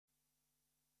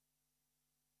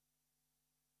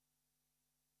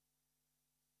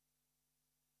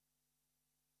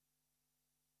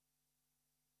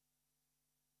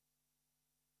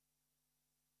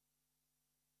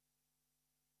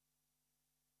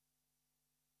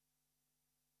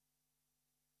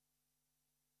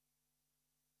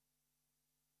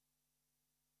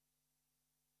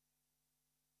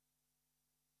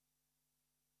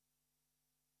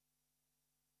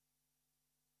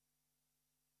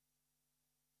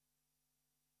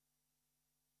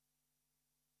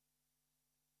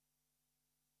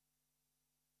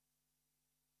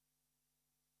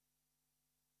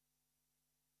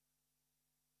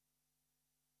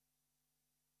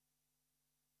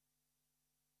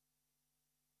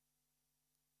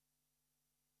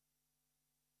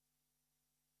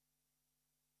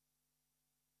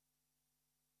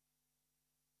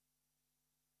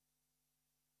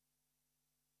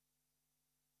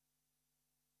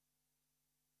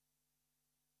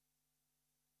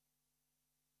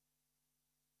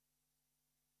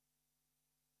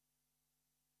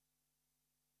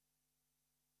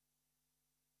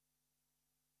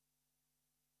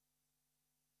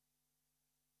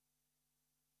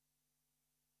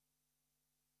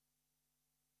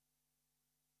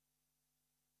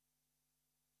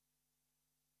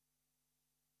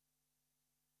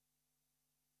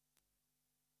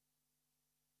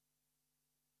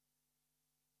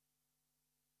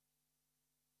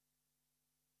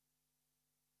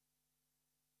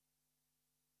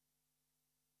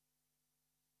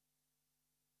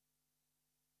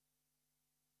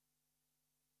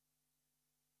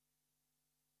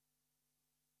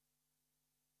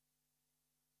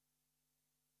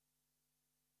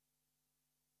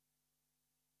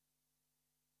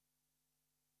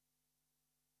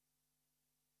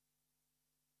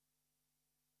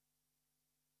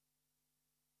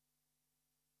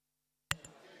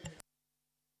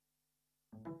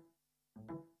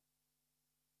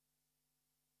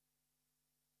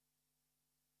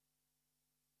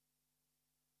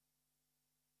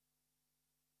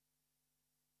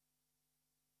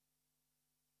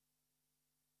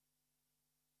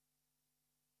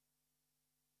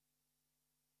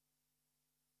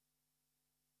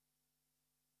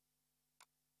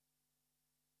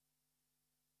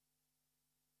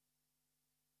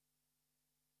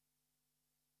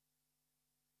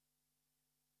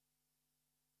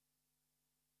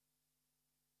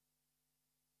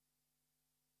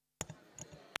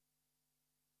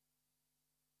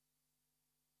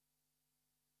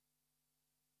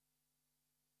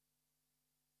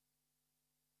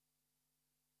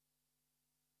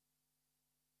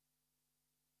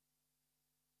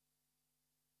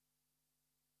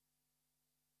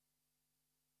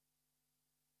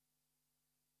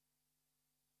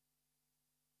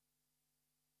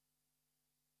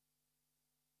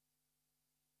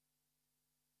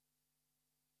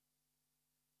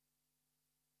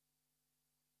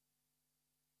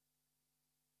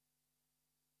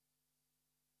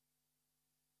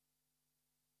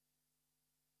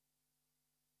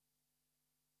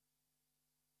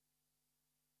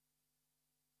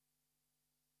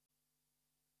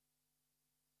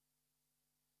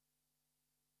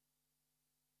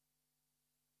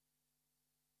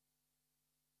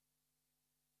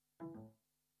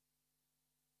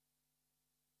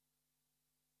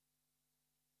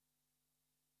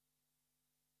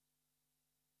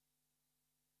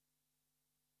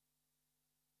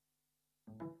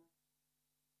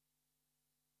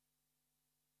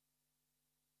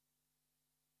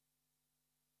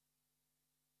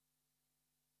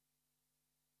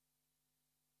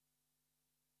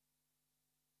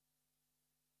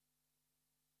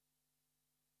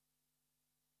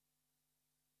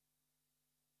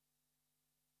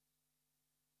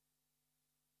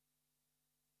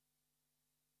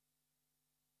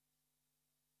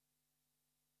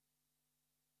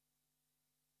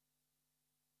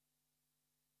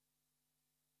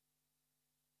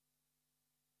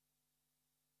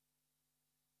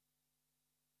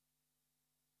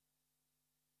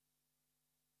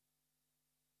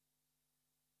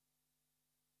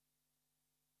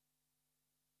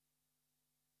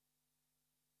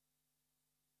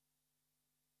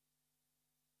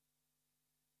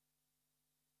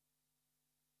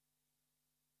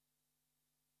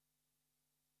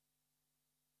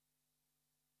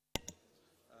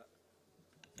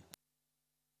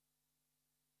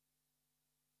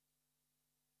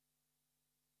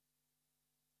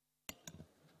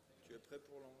prêt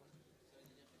pour l'envoi?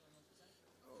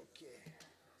 Ok.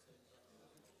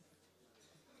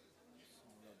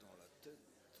 On l'a dans la tête.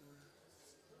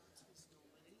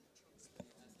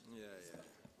 Yeah. Okay.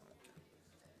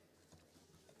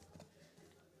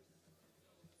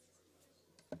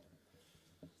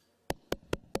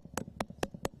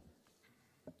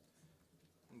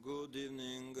 Good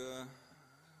evening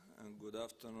and good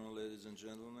afternoon, ladies and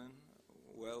gentlemen.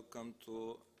 Welcome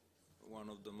to one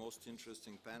of the most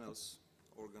interesting panels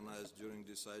organized during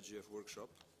this IGF workshop.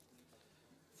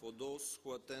 For those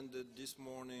who attended this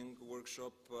morning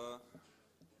workshop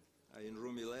in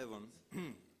room 11,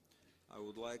 I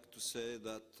would like to say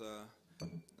that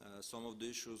some of the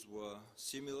issues were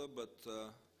similar, but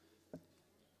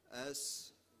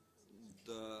as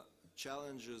the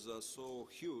challenges are so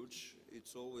huge,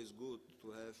 it's always good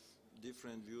to have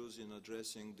different views in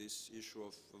addressing this issue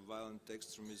of violent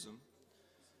extremism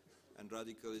and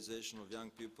radicalization of young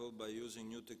people by using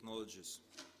new technologies.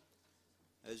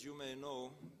 As you may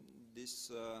know,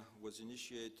 this was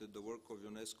initiated, the work of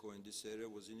UNESCO in this area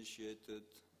was initiated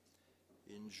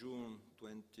in June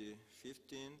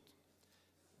 2015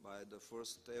 by the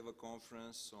first ever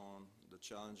conference on the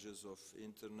challenges of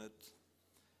Internet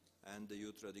and the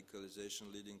youth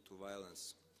radicalization leading to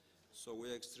violence. So we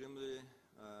are extremely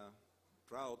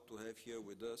proud to have here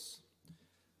with us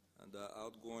the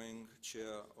outgoing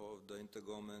chair of the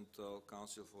Intergovernmental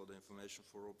Council for the Information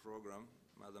for All program,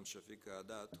 Madam Shafika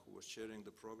Haddad, who was chairing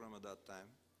the program at that time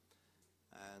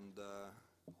and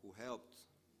who helped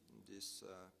this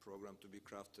program to be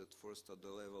crafted first at the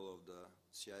level of the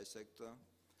CI sector,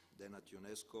 then at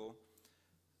UNESCO,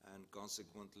 and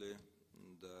consequently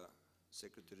the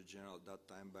Secretary General at that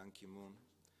time, Ban Ki-moon,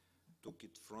 took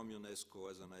it from UNESCO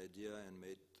as an idea and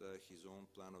made his own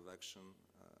plan of action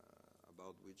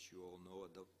about which you all know,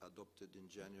 adopted in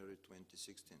January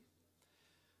 2016.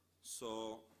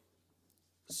 So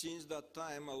since that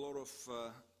time, a lot of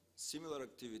similar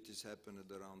activities happened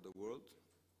around the world,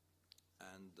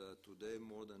 and today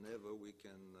more than ever we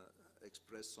can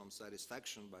express some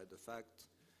satisfaction by the fact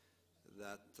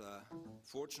that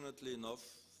fortunately enough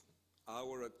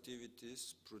our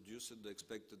activities produced the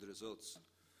expected results.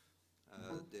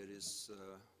 There is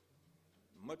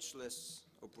much less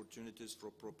opportunities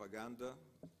for propaganda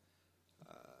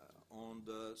on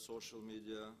the social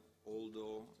media,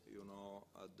 although, you know,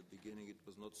 at the beginning it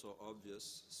was not so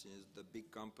obvious since the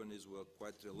big companies were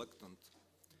quite reluctant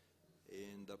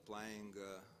in applying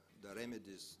the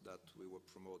remedies that we were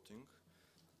promoting.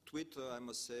 Twitter, I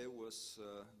must say, was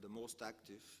the most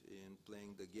active in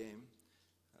playing the game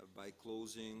by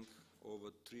closing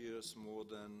over 3 years more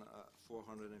than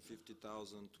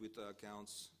 450,000 Twitter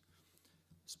accounts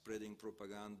spreading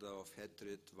propaganda of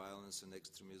hatred, violence and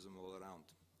extremism all around.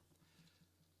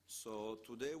 So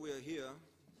today we are here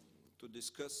to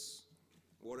discuss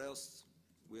what else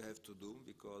we have to do,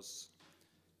 because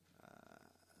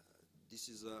this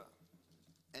is an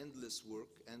endless work,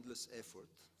 endless effort.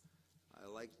 I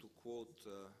like to quote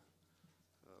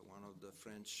one of the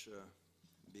French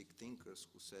big thinkers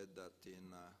who said that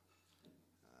in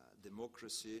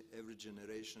democracy, every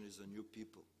generation is a new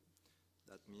people.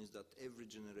 That means that every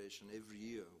generation, every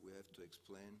year, we have to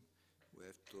explain, we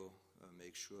have to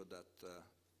make sure that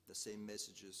the same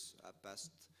messages are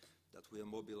passed, that we are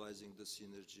mobilizing the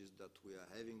synergies, that we are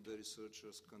having the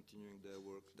researchers continuing their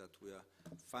work, that we are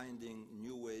finding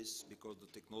new ways because the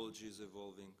technology is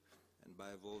evolving, and by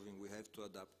evolving we have to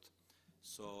adapt.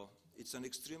 So it's an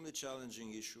extremely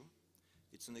challenging issue.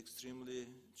 It's an extremely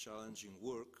challenging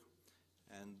work,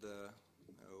 and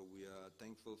we are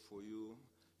thankful for you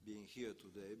being here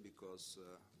today, because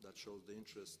that shows the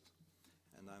interest,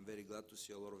 and I'm very glad to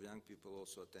see a lot of young people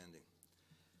also attending.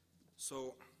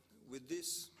 So with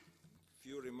these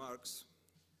few remarks,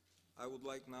 I would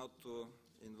like now to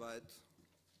invite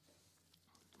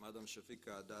Madam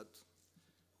Shafika Haddad,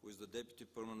 who is the Deputy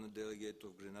Permanent Delegate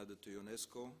of Grenada to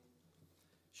UNESCO.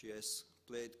 She has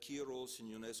played key roles in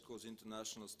UNESCO's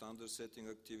international standard-setting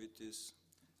activities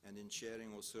and in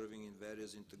chairing or serving in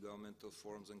various intergovernmental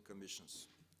forums and commissions.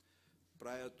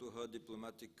 Prior to her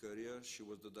diplomatic career, she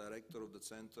was the director of the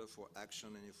Center for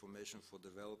Action and Information for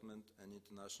Development and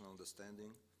International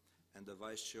Understanding and the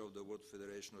vice chair of the World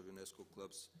Federation of UNESCO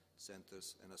Clubs,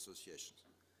 Centers and Associations.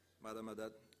 Madam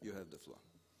Haddad, you have the floor.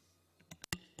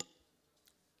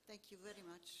 Thank you very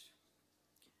much.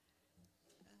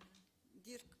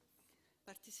 Dear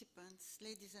participants,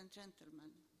 ladies and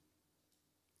gentlemen,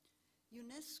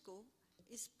 UNESCO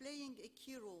is playing a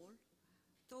key role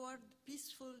toward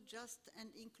peaceful, just and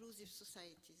inclusive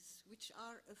societies which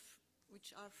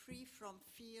are free from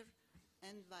fear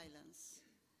and violence.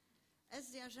 As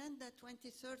the Agenda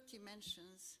 2030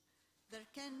 mentions, there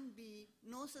can be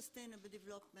no sustainable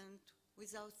development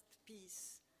without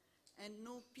peace, and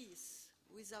no peace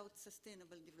without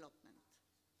sustainable development.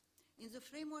 In the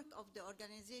framework of the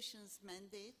organization's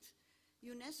mandate,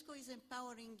 UNESCO is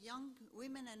empowering young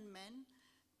women and men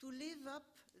to live up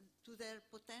to their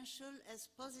potential as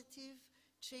positive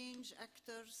change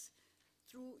actors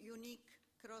through unique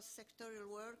cross-sectorial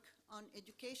work on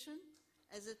education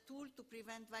as a tool to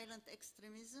prevent violent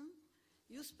extremism,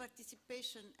 youth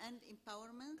participation and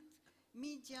empowerment,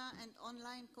 media and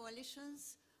online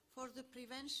coalitions for the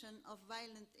prevention of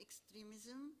violent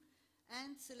extremism,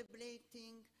 and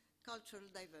celebrating cultural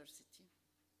diversity.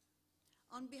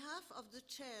 On behalf of the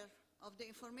chair of the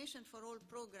Information for All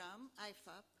program,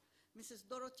 IFAP, Mrs.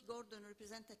 Dorothy Gordon,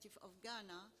 representative of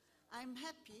Ghana, I'm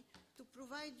happy to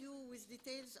provide you with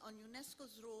details on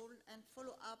UNESCO's role and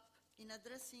follow up in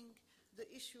addressing the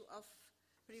issue of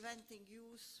preventing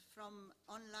youth from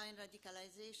online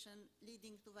radicalization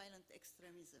leading to violent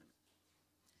extremism.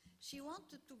 She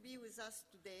wanted to be with us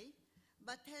today,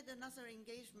 but had another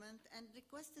engagement and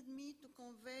requested me to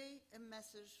convey a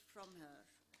message from her.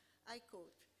 I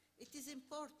quote, "It is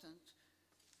important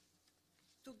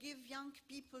to give young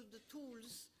people the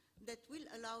tools that will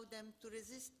allow them to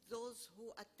resist those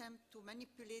who attempt to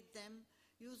manipulate them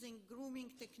using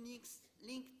grooming techniques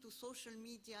linked to social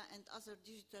media and other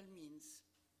digital means.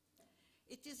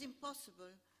 It is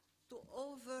impossible to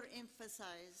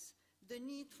overemphasize the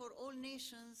need for all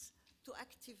nations to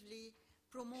actively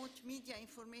promote media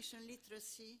information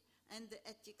literacy and the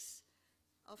ethics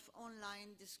of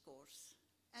online discourse."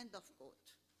 End of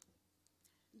quote.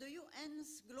 The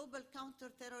UN's Global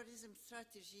Counterterrorism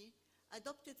Strategy,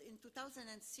 adopted in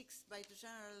 2006 by the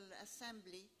General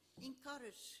Assembly,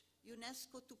 encouraged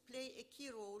UNESCO to play a key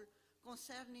role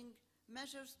concerning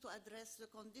measures to address the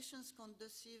conditions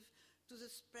conducive to the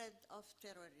spread of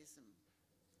terrorism.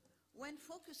 When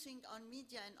focusing on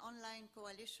media and online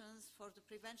coalitions for the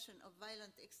prevention of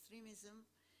violent extremism,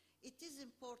 it is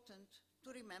important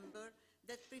to remember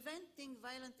that preventing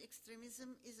violent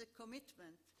extremism is a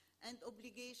commitment and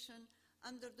obligation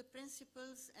under the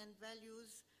principles and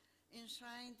values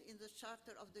enshrined in the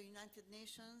Charter of the United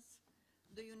Nations,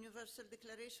 the Universal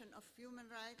Declaration of Human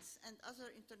Rights, and other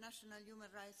international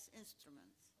human rights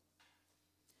instruments.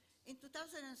 In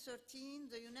 2013,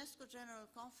 the UNESCO General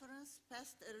Conference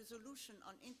passed a resolution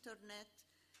on Internet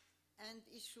and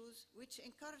issues which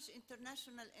encouraged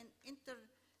international and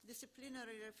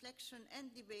interdisciplinary reflection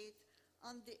and debate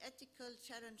on the ethical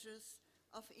challenges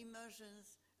of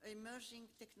emerging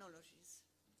technologies.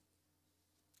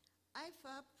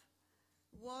 IFAP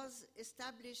was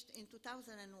established in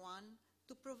 2001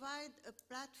 to provide a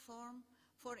platform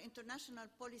for international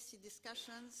policy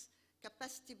discussions,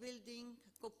 capacity building,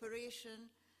 cooperation,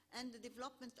 and the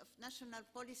development of national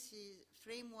policy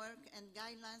framework and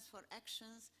guidelines for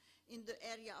actions in the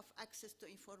area of access to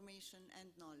information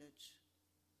and knowledge.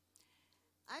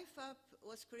 IFAP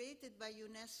was created by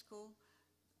UNESCO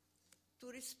to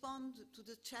respond to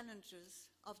the challenges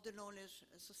of the knowledge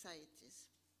societies.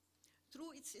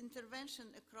 Through its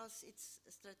intervention across its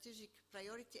strategic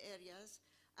priority areas,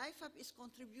 IFAP is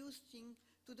contributing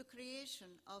to the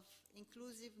creation of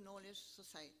inclusive knowledge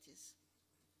societies.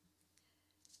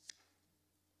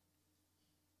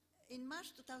 In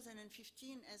March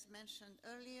 2015, as mentioned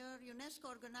earlier, UNESCO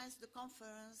organized the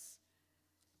conference.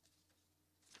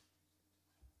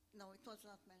 No, it was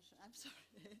not mentioned, I'm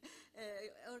sorry.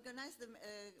 Organized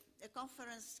a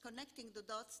conference connecting the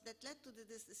dots that led to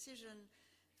this decision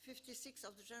 56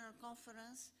 of the General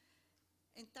Conference,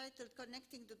 entitled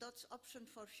Connecting the Dots Option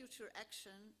for Future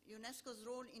Action, UNESCO's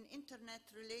role in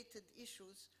Internet-related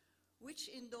issues, which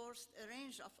endorsed a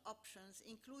range of options,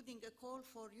 including a call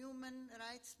for human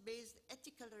rights-based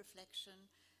ethical reflection,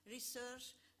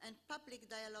 research, and public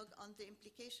dialogue on the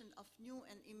implication of new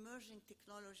and emerging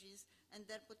technologies and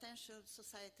their potential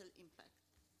societal impact.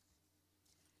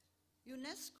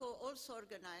 UNESCO also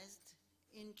organized,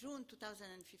 in June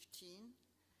 2015,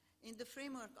 in the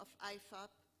framework of IFAP,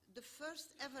 the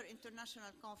first ever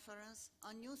international conference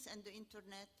on youth and the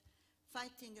Internet,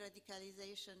 fighting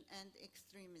radicalization and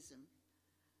extremism.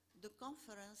 The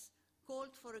conference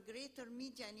called for a greater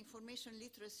media and information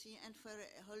literacy and for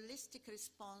a holistic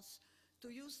response to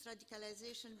youth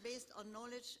radicalization based on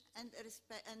knowledge and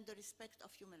the respect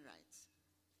of human rights.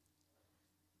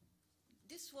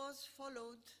 This was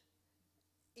followed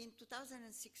in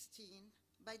 2016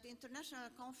 by the International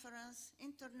Conference,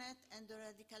 Internet and the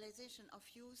Radicalization of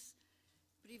Youth,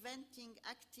 Preventing,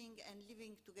 Acting and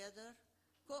Living Together,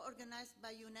 co-organized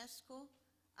by UNESCO,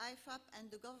 IFAP and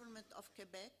the Government of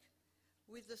Quebec,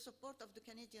 with the support of the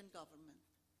Canadian government.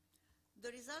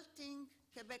 The resulting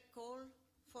Quebec Call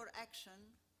for Action,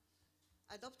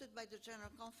 adopted by the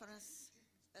General Conference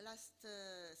last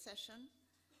session,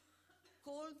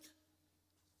 called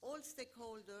all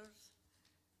stakeholders,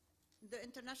 the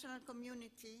international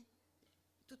community,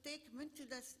 to take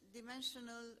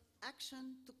multidimensional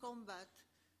action to combat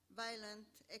violent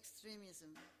extremism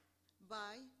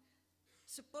by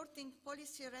supporting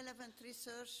policy-relevant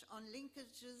research on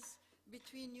linkages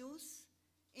between youth,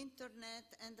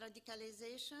 internet, and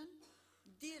radicalization,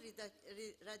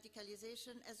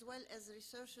 de-radicalization, as well as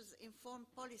researchers' informed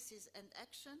policies and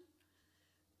action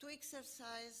to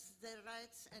exercise their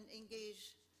rights and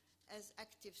engage as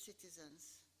active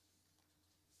citizens.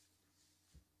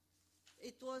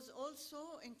 It was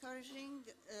also encouraging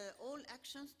all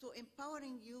actions to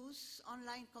empowering youth,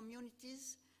 online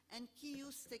communities, and key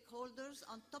youth stakeholders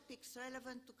on topics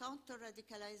relevant to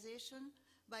counter-radicalization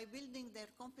by building their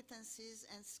competencies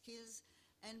and skills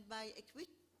and by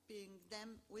equipping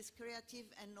them with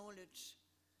creative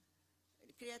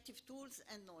tools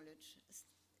and knowledge.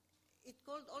 It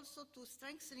called also to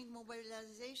strengthening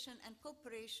mobilization and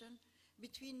cooperation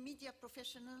between media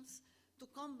professionals to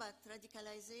combat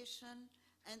radicalization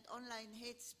and online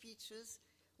hate speeches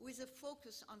with a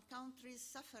focus on countries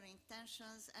suffering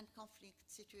tensions and conflict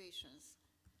situations,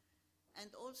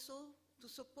 and also to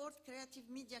support creative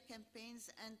media campaigns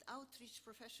and outreach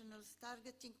professionals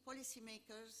targeting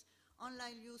policymakers,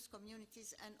 online youth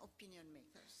communities, and opinion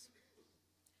makers.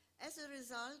 As a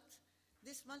result,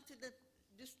 this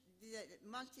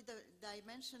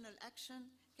multidimensional action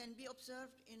can be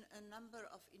observed in a number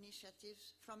of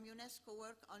initiatives, from UNESCO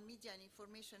work on media and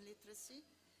information literacy,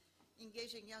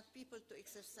 engaging young people to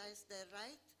exercise their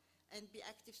right and be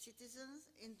active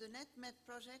citizens, in the NetMed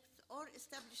project, or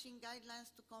establishing guidelines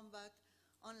to combat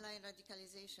online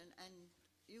radicalization and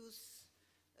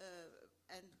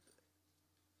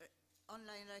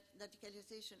online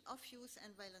radicalization of youth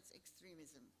and violence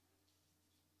extremism.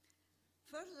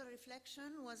 Further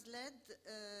reflection was led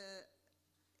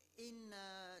in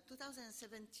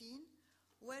 2017,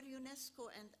 where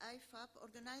UNESCO and IFAP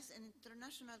organized an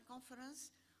international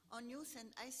conference on youth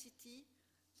and ICT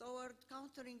toward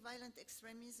countering violent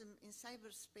extremism in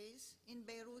cyberspace in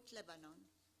Beirut, Lebanon.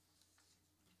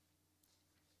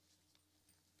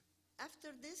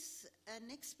 After this, an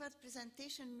expert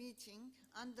presentation meeting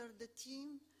under the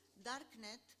theme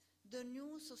Darknet, the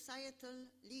new societal,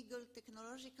 legal,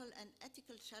 technological, and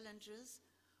ethical challenges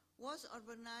was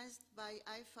organized by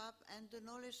IFAP and the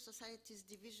Knowledge Societies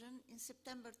Division in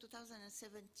September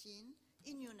 2017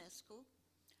 in UNESCO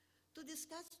to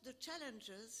discuss the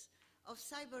challenges of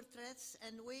cyber threats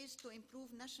and ways to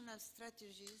improve national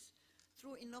strategies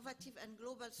through innovative and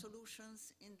global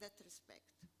solutions in that respect.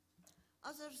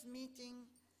 Other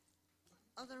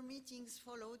meetings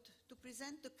followed to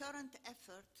present the current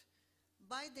effort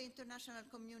by the international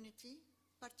community,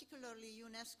 particularly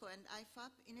UNESCO and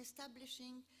IFAP, in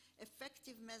establishing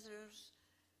effective measures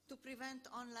to prevent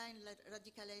online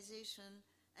radicalization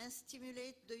and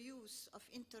stimulate the use of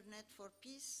Internet for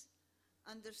peace,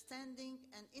 understanding,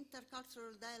 and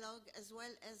intercultural dialogue, as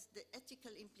well as the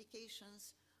ethical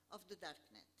implications of the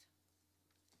Darknet.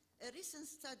 A recent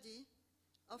study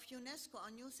of UNESCO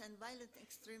on youth and violent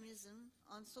extremism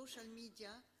on social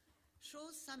media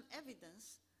shows some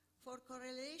evidence for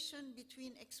correlation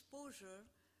between exposure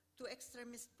to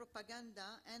extremist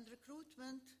propaganda and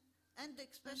recruitment and the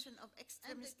expression of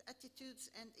extremist attitudes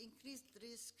and increased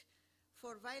risk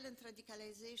for violent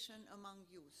radicalization among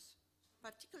youth,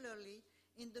 particularly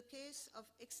in the case of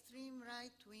extreme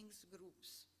right-wing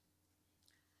groups.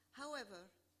 However,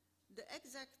 the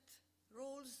exact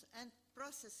roles and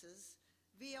processes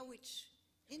via which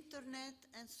Internet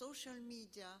and social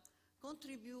media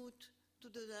contribute to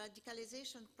the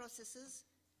radicalization processes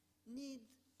need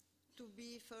to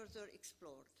be further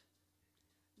explored.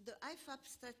 The IFAP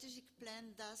strategic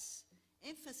plan thus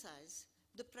emphasizes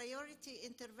the priority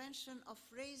intervention of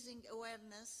raising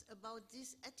awareness about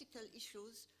these ethical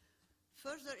issues,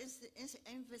 further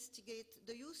investigate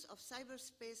the use of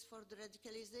cyberspace for the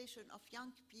radicalization of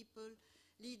young people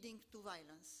leading to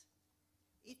violence.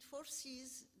 It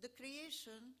foresees the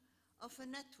creation of a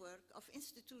network of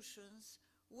institutions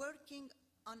working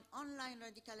on online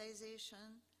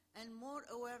radicalization and more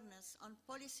awareness on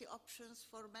policy options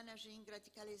for managing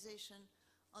radicalization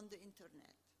on the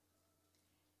Internet.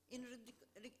 In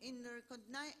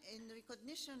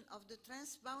recognition of the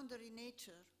transboundary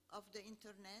nature of the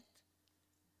Internet,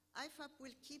 IFAP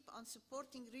will keep on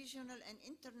supporting regional and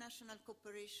international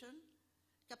cooperation,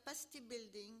 capacity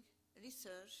building,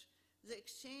 research, the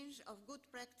exchange of good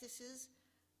practices,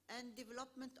 and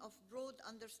development of broad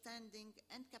understanding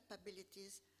and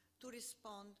capabilities to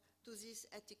respond to these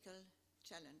ethical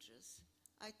challenges.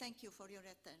 I thank you for your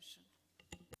attention.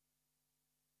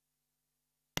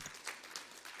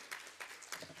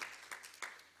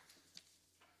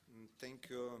 Thank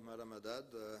you, Madam Haddad,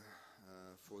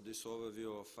 for this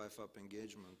overview of 5-up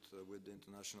engagement with the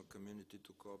international community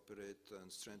to cooperate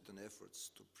and strengthen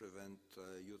efforts to prevent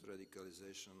youth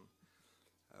radicalization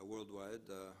worldwide.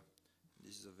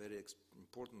 This is a very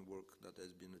important work that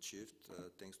has been achieved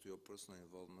thanks to your personal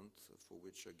involvement, for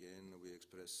which again we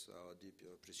express our deep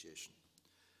appreciation.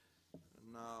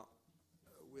 Now,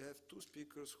 we have two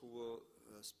speakers who will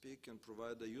speak and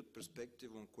provide a youth perspective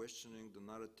on questioning the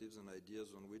narratives and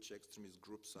ideas on which extremist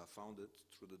groups are founded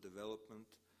through the development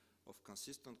of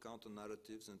consistent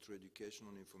counter-narratives and through education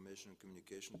on information and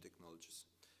communication technologies.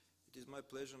 It is my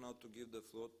pleasure now to give the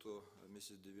floor to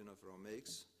Mrs. Divina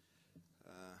Frau-Meix,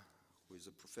 who is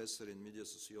a professor in media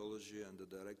sociology and the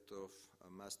director of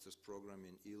a master's program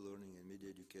in e-learning and media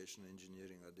education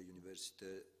engineering at the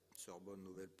Université Sorbonne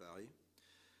Nouvelle Paris.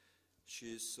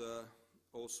 She is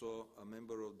also a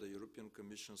member of the European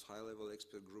Commission's high-level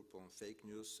expert group on fake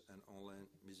news and online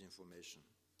misinformation.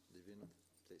 Divina,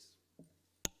 please.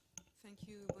 Thank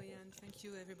you, Boyan. Thank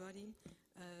you, everybody.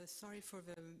 Sorry for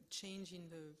the change in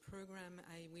the program.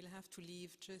 I will have to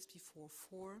leave just before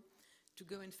 4 to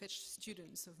go and fetch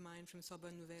students of mine from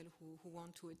Sorbonne Nouvelle who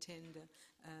want to attend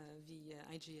the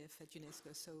IGF at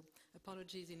UNESCO. So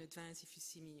apologies in advance if you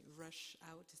see me rush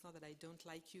out. It's not that I don't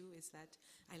like you, it's that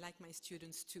I like my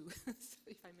students too, so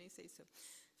if I may say so.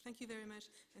 Thank you very much.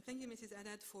 And thank you, Mrs.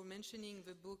 Haddad, for mentioning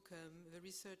the book, the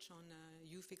research on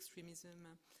youth extremism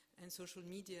and social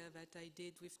media that I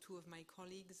did with two of my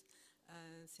colleagues,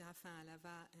 Séraphin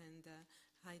Alava and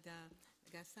Haida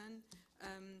Ghassan.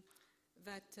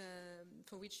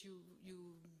 For which you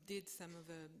gave some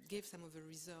of the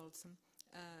results,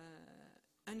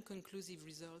 unconclusive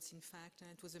results, in fact. And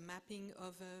it was a mapping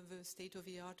of the state of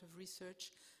the art of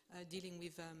research dealing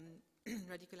with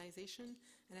radicalization,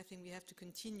 and I think we have to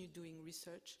continue doing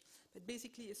research. But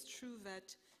basically, it's true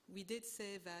that we did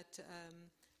say that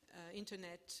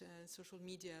internet, social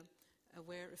media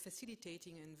were a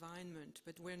facilitating environment,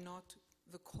 but were not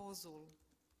the causal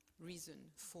reason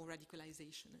for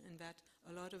radicalization, and that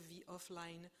a lot of the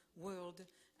offline world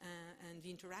and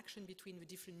the interaction between the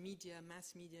different media,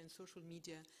 mass media and social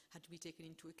media, had to be taken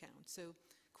into account. So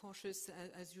cautious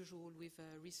as usual with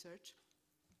research,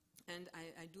 and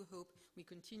I do hope we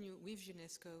continue with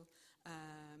UNESCO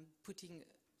putting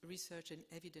research and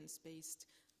evidence-based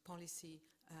policy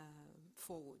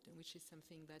forward, which is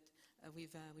something that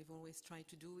we've always tried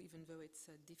to do, even though it's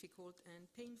difficult and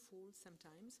painful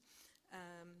sometimes.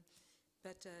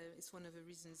 But it's one of the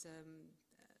reasons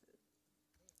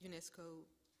UNESCO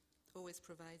always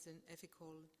provides an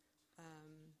ethical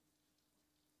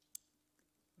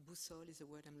boussole is the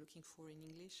word I'm looking for in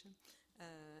English,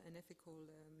 an ethical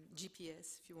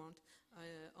GPS, if you want,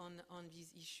 on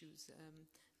these issues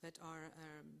that are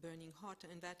burning hot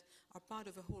and that are part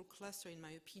of a whole cluster, in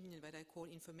my opinion, that I call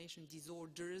information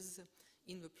disorders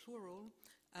in the plural,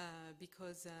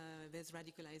 because there's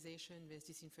radicalization, there's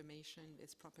disinformation,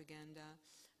 there's propaganda,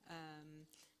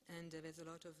 and there's a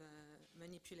lot of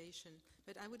manipulation.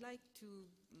 But I would like to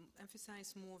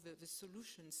emphasize more the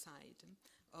solution side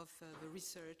of the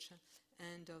research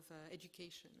and of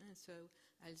education. And so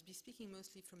I'll be speaking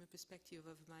mostly from a perspective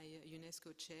of my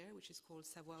UNESCO chair, which is called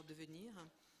Savoir Devenir,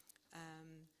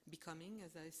 Becoming,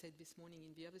 as I said this morning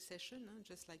in the other session,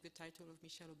 just like the title of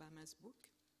Michelle Obama's book.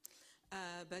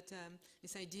 But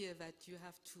this idea that you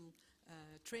have to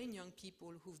train young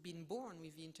people who've been born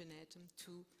with the internet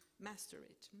to master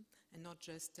it and not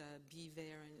just be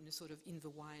there in a sort of in the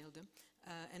wild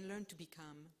and learn to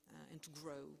become and to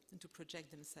grow and to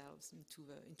project themselves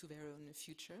into their own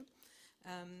future.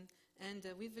 And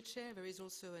with the chair, there is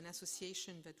also an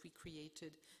association that we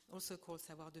created, also called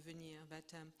Savoir Devenir,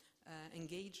 that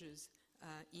engages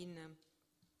in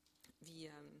the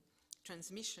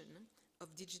transmission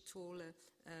of digital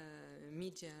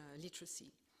media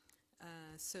literacy.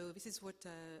 So this is what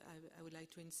I would like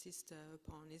to insist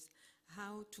upon, is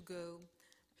how to go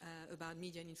about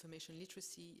media and information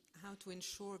literacy, how to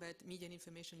ensure that media and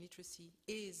information literacy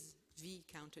is the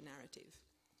counter-narrative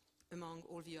among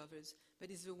all the others, but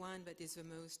is the one that is the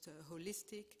most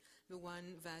holistic, the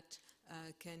one that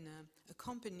can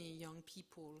accompany young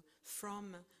people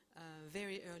from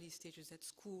very early stages at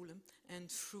school and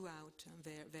throughout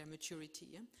their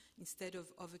maturity, instead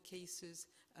of other cases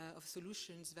of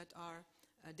solutions that are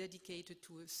dedicated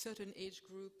to a certain age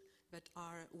group, that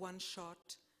are one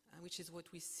shot, which is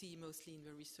what we see mostly in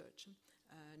the research.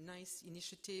 nice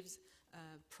initiatives,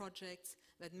 projects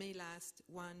that may last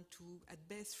 1, 2, at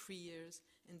best 3 years,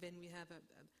 and then we have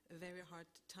a very hard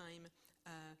time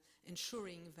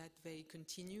ensuring that they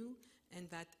continue and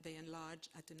that they enlarge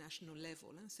at a national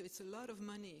level. So it's a lot of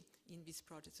money in these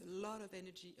projects, a lot of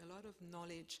energy, a lot of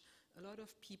knowledge, a lot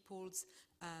of people's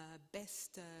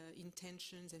best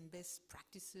intentions and best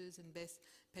practices and best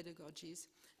pedagogies.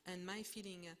 And my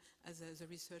feeling as a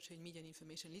researcher in media and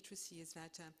information literacy is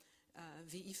that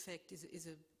the effect is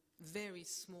a very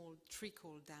small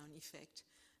trickle-down effect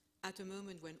at a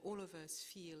moment when all of us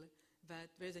feel that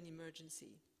there's an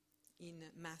emergency in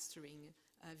mastering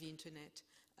the internet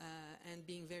and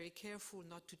being very careful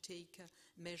not to take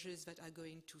measures that are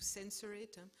going to censor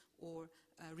it or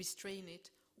restrain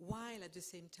it, while at the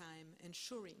same time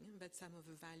ensuring that some of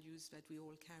the values that we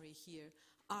all carry here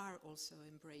are also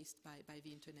embraced by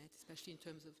the internet, especially in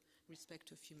terms of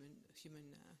respect of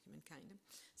humankind.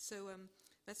 So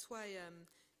that's why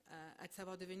at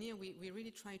Savoir Devenir we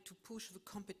really try to push the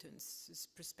competence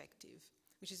perspective,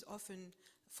 which is often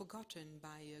forgotten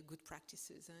by good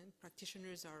practices.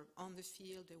 Practitioners are on the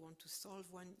field, they want to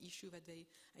solve one issue that they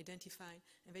identify,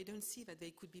 and they don't see that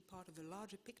they could be part of a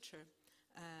larger picture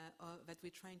that we're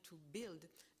trying to build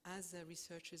as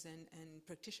researchers and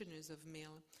practitioners of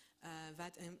MIL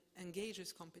that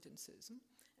engages competences.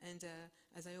 And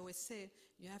as I always say,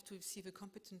 you have to see the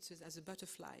competences as a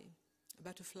butterfly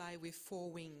with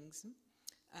 4 wings.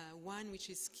 One which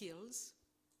is skills,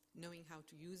 knowing how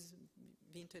to use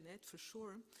the internet for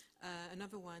sure.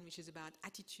 Another one which is about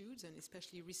attitudes, and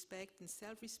especially respect and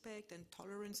self-respect and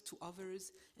tolerance to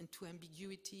others and to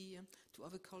ambiguity, to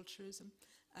other cultures.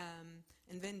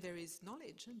 And then there is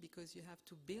knowledge, because you have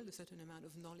to build a certain amount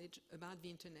of knowledge about the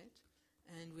internet.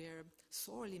 And we're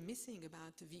sorely missing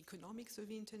about the economics of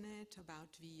the internet, about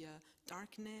the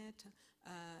dark net.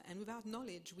 And without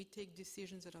knowledge, we take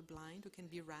decisions that are blind or can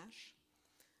be rash.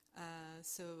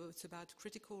 So it's about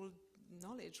critical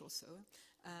knowledge also.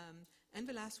 And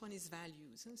the last one is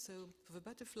values. So for the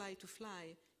butterfly to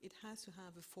fly, it has to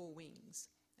have the 4 wings,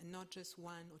 and not just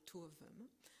 1 or 2 of them.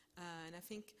 And I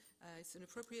think it's an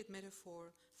appropriate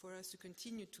metaphor for us to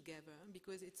continue together,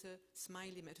 because it's a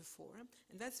smiley metaphor.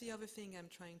 And that's the other thing I'm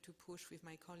trying to push with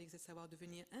my colleagues at Savoir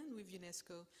Devenir and with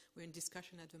UNESCO. We're in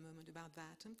discussion at the moment about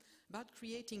that, about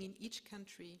creating in each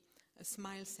country a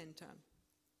smile center,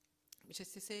 which is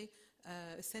to say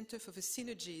a center for the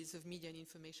synergies of media and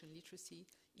information literacy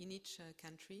in each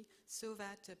country, so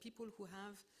that people who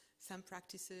have some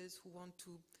practices, who want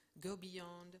to go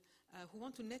beyond, who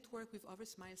want to network with other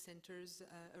smile centers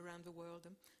around the world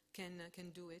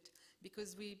can do it,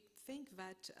 because we think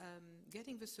that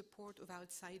getting the support of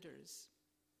outsiders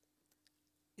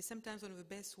is sometimes one of the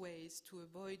best ways to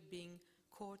avoid being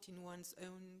caught in one's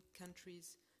own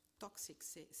country's toxic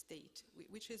state,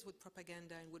 which is what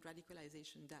propaganda and what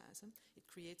radicalization does. It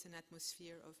creates an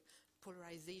atmosphere of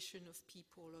polarization of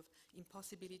people, of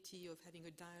impossibility of having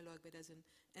a dialogue that doesn't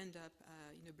end up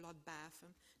in a bloodbath,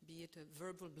 be it a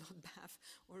verbal bloodbath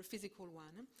or a physical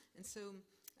one. And so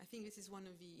I think this is one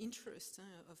of the interests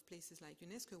of places like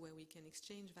UNESCO, where we can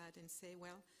exchange that and say,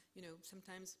 well, you know,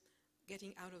 sometimes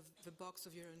getting out of the box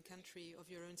of your own country, of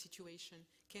your own situation,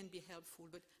 can be helpful.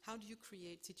 But how do you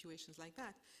create situations like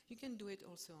that? You can do it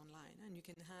also online, and you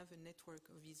can have a network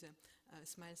of these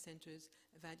smile centers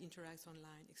that interacts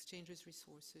online, exchanges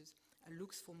resources,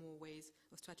 looks for more ways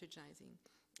of strategizing.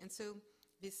 And so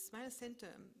this smile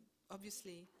center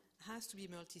obviously has to be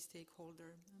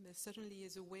multi-stakeholder. There certainly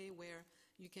is a way where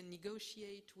you can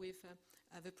negotiate with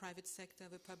the private sector,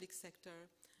 the public sector,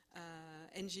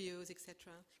 NGOs,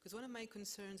 etc. Because one of my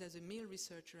concerns as a male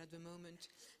researcher at the moment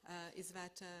is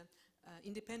that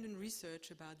independent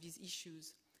research about these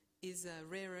issues is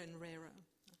rarer and rarer.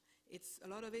 A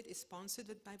lot of it is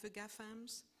sponsored by the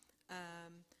GAFAMs,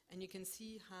 and you can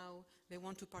see how they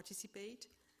want to participate,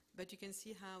 but you can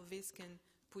see how this can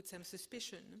put some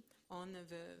suspicion on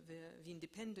the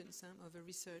independence of the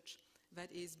research that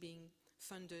is being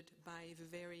funded by the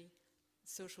very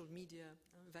social media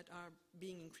that are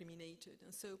being incriminated.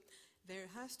 And so there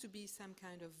has to be some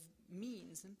kind of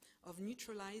means of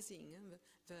neutralizing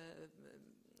the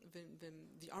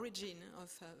origin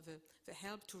of the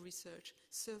help to research,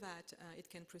 so that it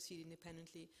can proceed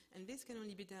independently. And this can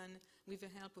only be done with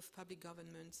the help of public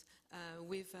governments,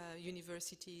 with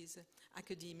universities,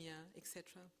 academia,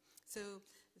 etc. So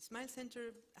the Smile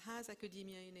Center has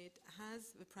academia in it,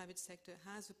 has the private sector,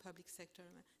 has the public sector,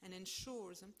 and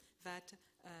ensures that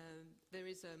there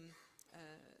is a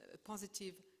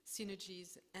positive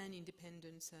synergies and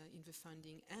independence in the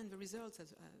funding and the results,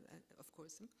 of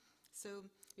course. So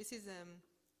this is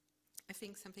I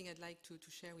think something I'd like to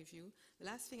share with you. The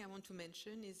last thing I want to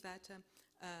mention is that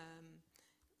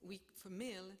for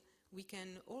mail, we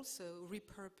can also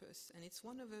repurpose, and it's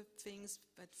one of the things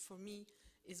that for me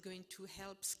is going to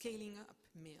help scaling up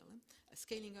mail,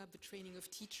 scaling up the training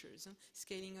of teachers,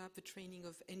 scaling up the training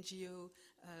of NGO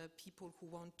people who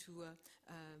want to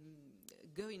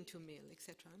go into mail,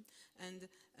 etc. And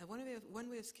one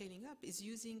way of scaling up is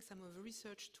using some of the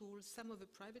research tools, some of the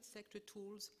private sector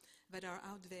tools that are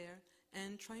out there,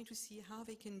 and trying to see how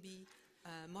they can be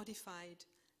modified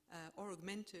or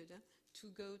augmented to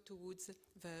go towards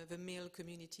the male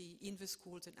community in the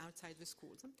schools and outside the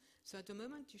schools. So at the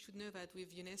moment, you should know that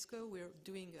with UNESCO, we're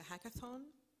doing a hackathon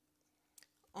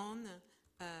on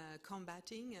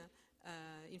combating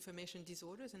information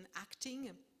disorders and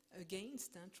acting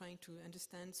against, trying to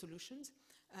understand solutions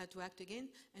to act again.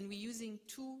 And we're using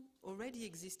two already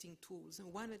existing tools.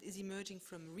 One that is emerging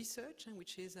from research,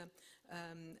 which is a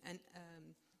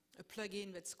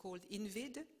plugin that's called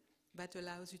InVid, that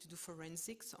allows you to do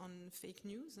forensics on fake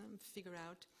news, figure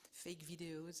out fake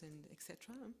videos and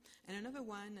etc. And another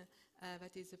one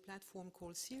that is a platform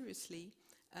called Seriously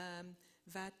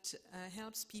that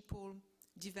helps people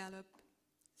develop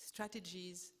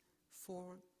strategies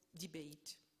for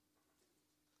debate,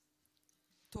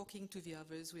 talking to the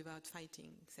others without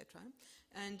fighting, etc.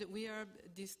 And we are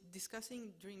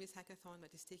discussing during this hackathon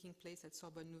that is taking place at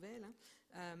Sorbonne Nouvelle,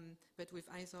 but with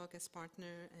ISOC as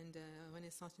partner and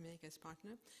Renaissance Numérique as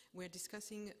partner, we're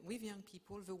discussing with young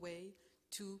people the way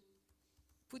to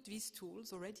put these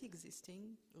tools already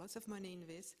existing, lots of money in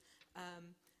this,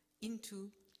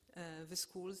 into the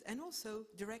schools, and also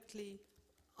directly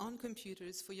on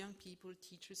computers for young people,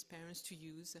 teachers, parents to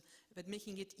use, but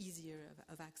making it easier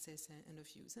of access and of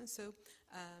use. And so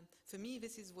for me,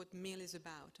 this is what mail is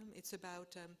about. It's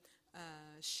about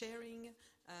sharing,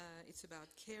 it's about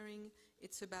caring,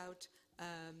 it's about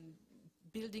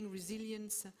building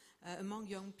resilience among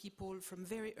young people from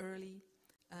very early.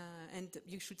 And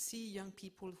you should see young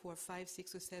people who are 5,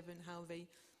 6, or 7, how they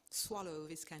swallow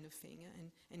this kind of thing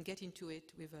and get into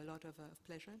it with a lot of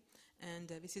pleasure. And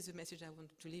this is the message I want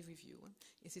to leave with you.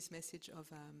 It's this message of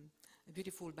a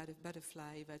beautiful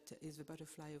butterfly that is the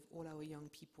butterfly of all our young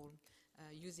people,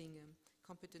 using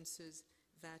competences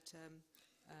that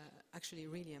actually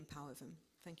really empower them.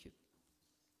 Thank you.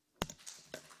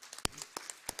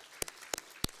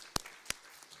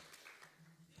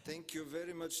 Thank you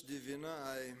very much, Divina.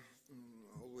 I'm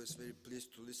always very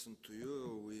pleased to listen to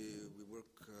you. We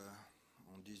work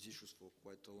on these issues for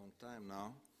quite a long time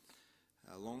now.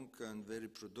 A long and very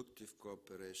productive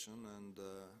cooperation, and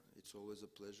it's always a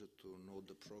pleasure to know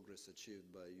the progress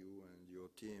achieved by you and your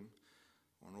team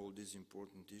on all these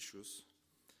important issues.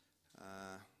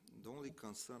 The only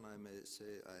concern I may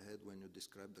say I had when you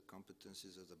described the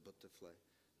competencies as a butterfly,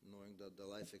 knowing that the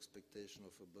life expectation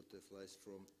of a butterfly is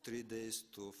from 3 days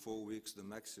to 4 weeks, the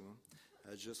maximum.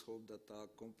 I just hope that our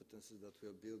competencies that we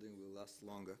are building will last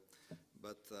longer.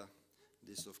 But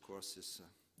this, of course, is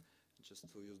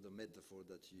just to use the metaphor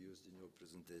that you used in your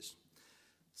presentation.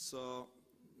 So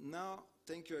now,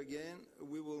 thank you again.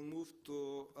 We will move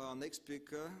to our next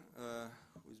speaker,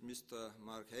 who is Mr.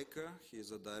 Marc Hecker. He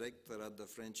is a director at the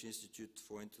French Institute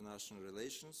for International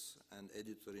Relations and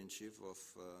editor-in-chief of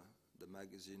the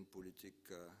magazine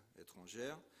Politique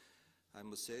Étrangère. I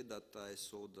must say that I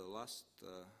saw the last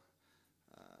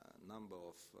number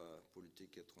of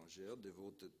Politique Étrangère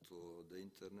devoted to the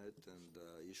internet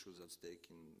and issues at stake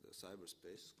in the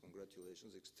cyberspace.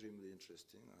 Congratulations, extremely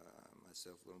interesting.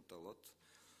 Myself learned a lot.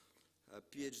 A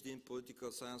PhD in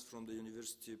political science from the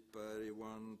University Paris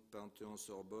 1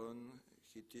 Panthéon-Sorbonne.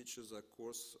 He teaches a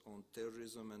course on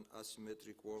terrorism and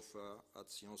asymmetric warfare at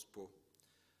Sciences Po.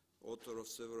 Author of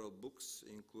several books,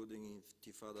 including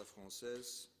Intifada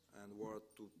Française and War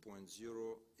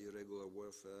 2.0, Irregular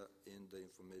Warfare in the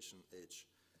Information Age.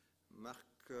 Marc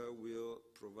will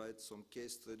provide some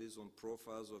case studies on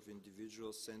profiles of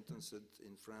individuals sentenced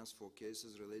in France for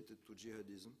cases related to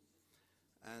jihadism,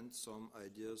 and some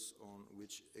ideas on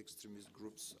which extremist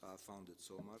groups are founded.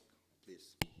 So, Marc,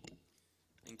 please.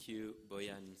 Thank you,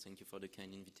 Boyan. Thank you for the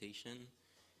kind invitation.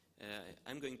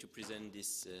 I'm going to present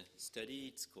this study.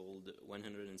 It's called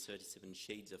 137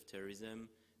 Shades of Terrorism,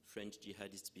 French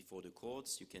Jihadists Before the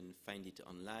Courts. You can find it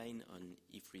online on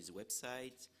IFRI's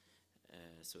website.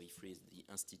 So IFRI is the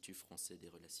Institut Français des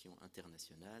Relations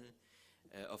Internationales.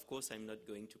 Of course, I'm not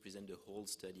going to present the whole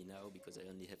study now because I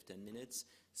only have 10 minutes.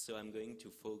 So I'm going to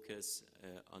focus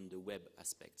on the web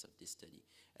aspects of this study.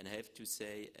 And I have to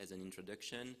say, as an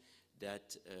introduction,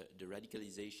 that the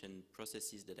radicalization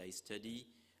processes that I study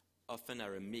often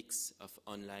are a mix of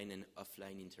online and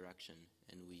offline interaction.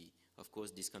 And we Of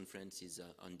course, this conference is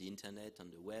on the internet,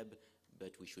 on the web,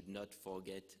 but we should not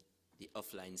forget the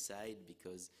offline side,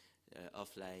 because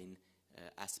offline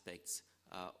aspects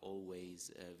are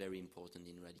always very important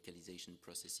in radicalization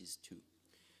processes too.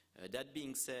 That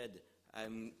being said,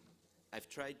 I've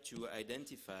tried to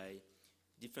identify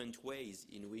different ways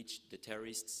in which the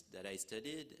terrorists that I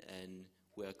studied and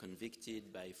were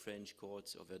convicted by French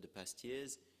courts over the past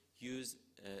years use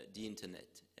the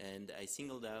internet. And I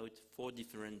singled out 4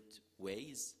 different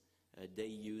ways they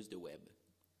use the web.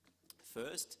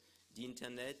 First, the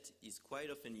internet is quite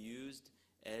often used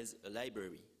as a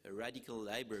library, a radical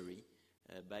library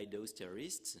by those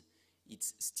terrorists.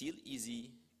 It's still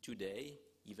easy today,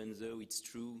 even though it's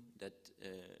true that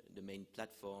the main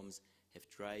platforms have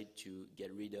tried to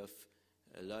get rid of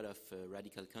a lot of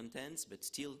radical contents, but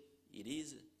still it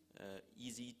is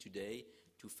easy today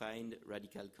to find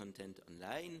radical content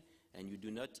online, and you do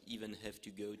not even have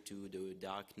to go to the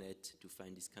darknet to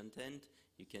find this content.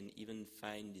 You can even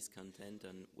find this content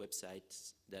on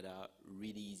websites that are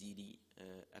really easily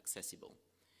accessible.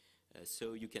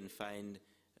 So you can find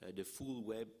the full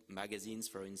web magazines,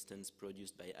 for instance,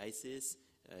 produced by ISIS.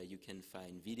 You can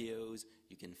find videos,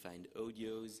 you can find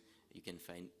audios, you can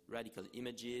find radical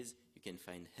images, you can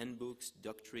find handbooks,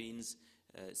 doctrines.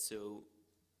 So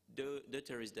the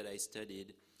terrorists that I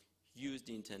studied used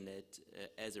the internet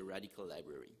as a radical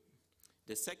library.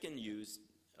 The second use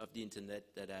of the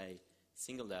internet that I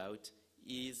singled out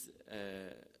is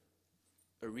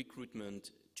a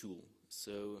recruitment tool.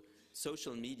 So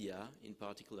social media, in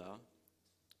particular,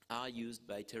 are used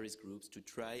by terrorist groups to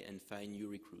try and find new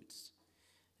recruits.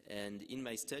 And in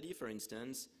my study, for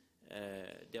instance,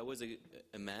 there was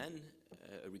a man,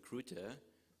 a recruiter,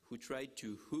 who tried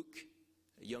to hook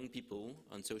young people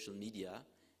on social media,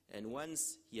 and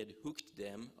once he had hooked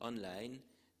them online,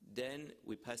 then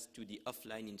we passed to the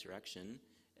offline interaction,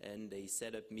 and they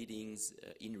set up meetings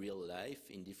in real life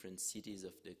in different cities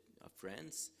of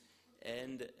France,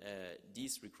 and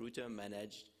this recruiter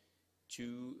managed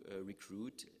to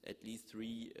recruit at least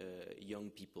 3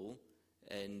 young people,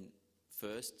 and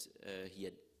first he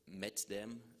had met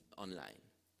them online.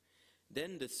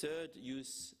 Then the third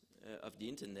use of the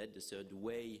internet, the third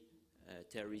way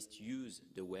terrorists use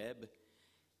the web,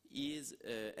 is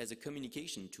as a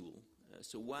communication tool.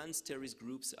 So once terrorist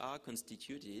groups are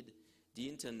constituted, the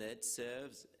internet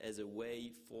serves as a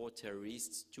way for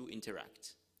terrorists to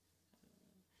interact.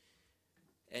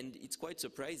 And it's quite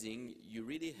surprising, you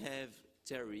really have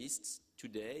terrorists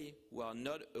today who are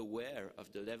not aware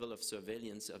of the level of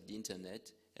surveillance of the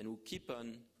internet and who keep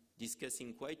on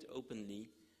discussing quite openly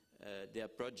their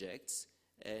projects,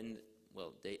 and,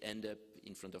 well, they end up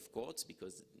in front of courts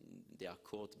because they are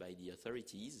caught by the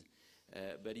authorities.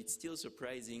 But it's still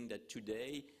surprising that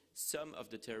today some of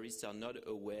the terrorists are not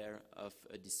aware of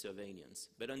this surveillance.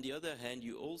 But on the other hand,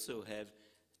 you also have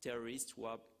terrorists who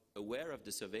are aware of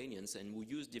the surveillance and who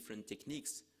use different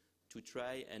techniques to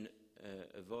try and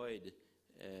avoid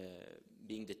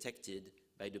being detected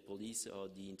by the police or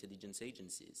the intelligence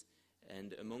agencies.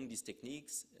 And among these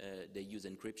techniques, they use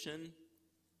encryption,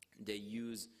 they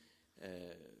use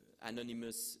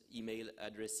anonymous email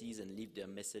addresses and leave their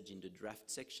message in the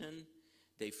draft section.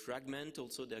 They fragment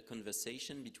also their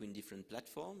conversation between different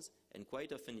platforms, and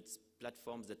quite often it's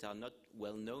platforms that are not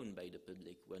well known by the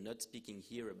public. We're not speaking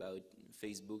here about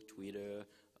Facebook, Twitter,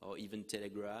 or even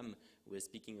Telegram. We're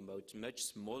speaking about much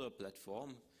smaller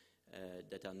platforms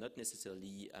that are not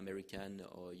necessarily American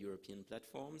or European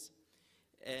platforms.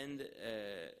 And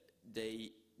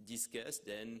they discuss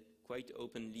then quite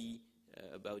openly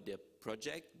about their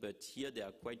project, but here they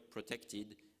are quite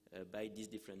protected by these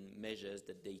different measures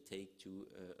that they take to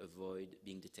avoid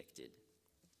being detected.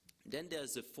 Then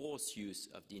there's a fourth use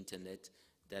of the internet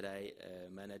that I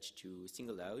managed to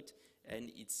single out, and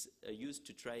it's used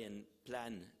to try and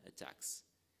plan attacks.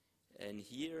 And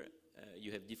here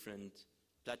you have different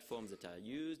platforms that are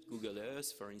used. Google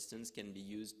Earth, for instance, can be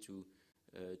used to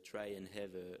try and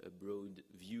have a broad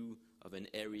view of an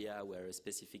area where a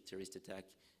specific terrorist attack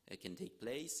can take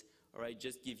place. Or I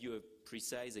just give you a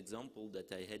precise example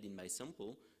that I had in my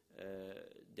sample.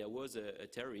 There was a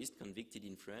terrorist convicted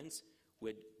in France who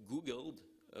had Googled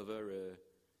over a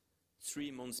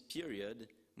 3-month period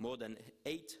more than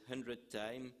 800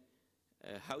 times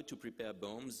how to prepare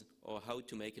bombs or how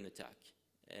to make an attack.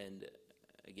 And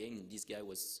again,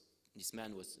 this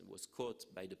man was caught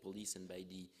by the police and by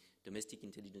the domestic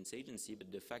intelligence agency,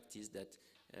 but the fact is that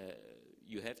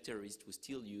you have terrorists who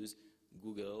still use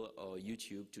Google or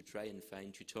YouTube to try and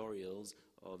find tutorials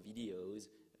or videos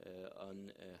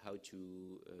on how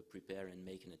to prepare and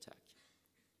make an attack.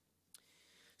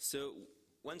 So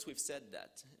once we've said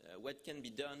that, what can be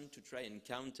done to try and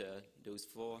counter those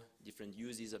 4 different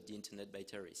uses of the internet by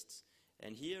terrorists?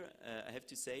 And here, I have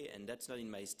to say, and that's not in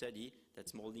my study,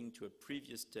 that's more linked to a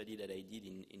previous study that I did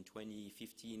in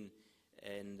 2015,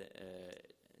 and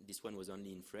this one was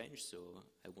only in French, so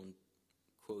I won't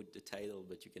quote the title,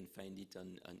 but you can find it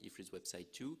on IFRI's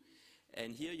website too.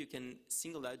 And here you can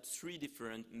single out 3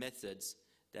 different methods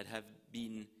that have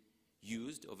been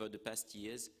used over the past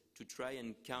years to try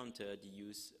and counter the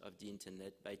use of the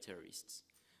internet by terrorists.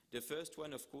 The first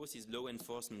one, of course, is law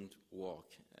enforcement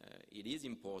work. It is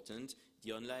important.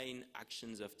 The online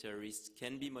actions of terrorists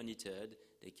can be monitored,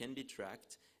 they can be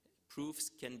tracked,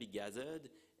 proofs can be gathered,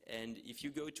 and if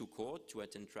you go to court to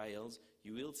attend trials,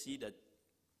 you will see that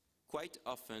quite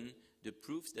often the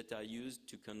proofs that are used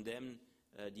to condemn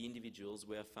the individuals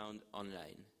were found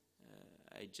online.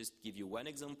 I just give you one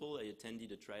example. I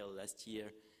attended a trial last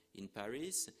year in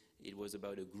Paris. It was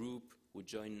about a group who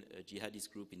joined a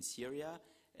jihadist group in Syria,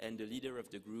 and the leader of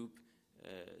the group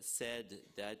said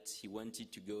that he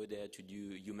wanted to go there to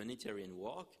do humanitarian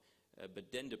work,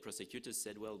 but then the prosecutor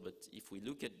said, well, but if we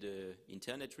look at the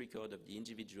internet record of the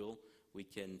individual, we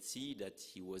can see that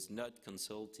he was not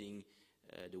consulting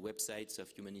the websites of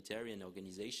humanitarian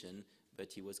organization,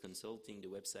 but he was consulting the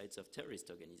websites of terrorist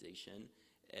organization,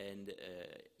 and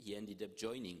he ended up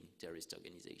joining terrorist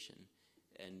organization.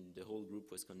 And the whole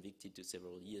group was convicted to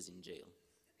several years in jail.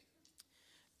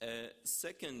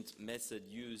 Second method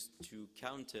used to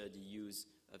counter the use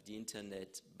of the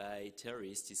internet by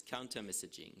terrorists is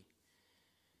counter-messaging.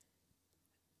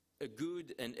 A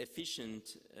good and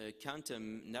efficient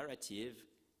counter-narrative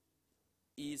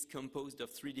is composed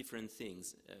of 3 different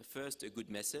things. First, a good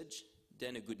message,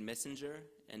 then a good messenger,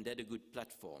 and then a good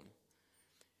platform.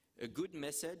 A good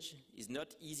message is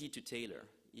not easy to tailor.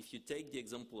 If you take the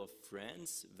example of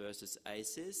France versus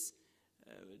ISIS,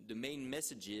 the main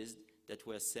messages that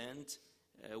were sent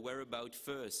were about,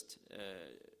 first,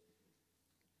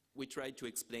 we tried to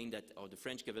explain that, or the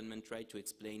French government tried to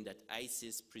explain that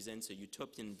ISIS presents a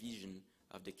utopian vision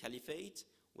of the caliphate,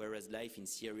 whereas life in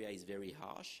Syria is very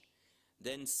harsh.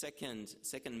 Then second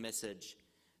message,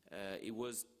 it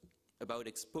was about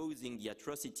exposing the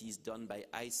atrocities done by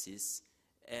ISIS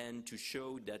and to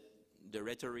show that the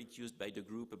rhetoric used by the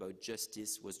group about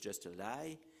justice was just a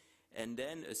lie. And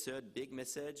then a third big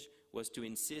message was to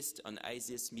insist on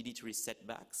ISIS military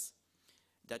setbacks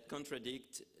that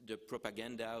contradict the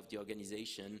propaganda of the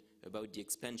organization about the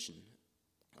expansion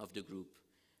of the group.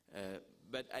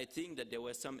 But I think that there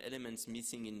were some elements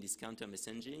missing in this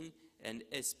counter-messaging, and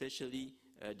especially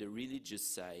the religious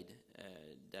side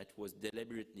that was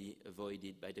deliberately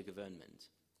avoided by the government.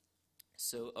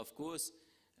 So, of course,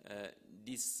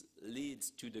 this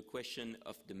leads to the question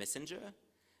of the messenger.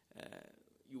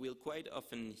 You will quite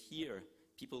often hear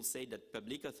people say that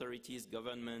public authorities,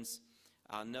 governments,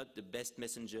 are not the best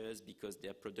messengers because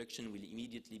their production will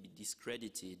immediately be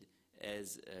discredited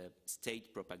as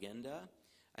state propaganda.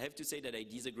 I have to say that I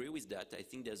disagree with that. I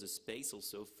think there's a space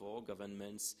also for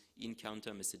governments in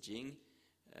counter-messaging.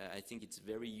 I think it's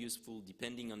very useful,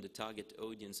 depending on the target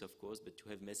audience, of course, but to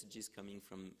have messages coming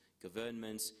from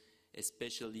governments,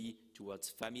 especially towards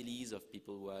families of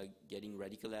people who are getting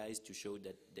radicalized, to show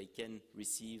that they can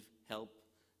receive help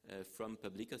from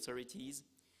public authorities.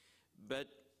 But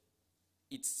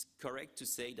it's correct to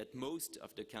say that most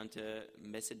of the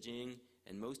counter-messaging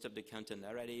and most of the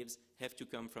counter-narratives have to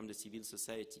come from the civil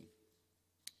society.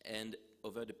 And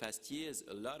over the past years,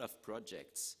 a lot of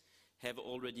projects have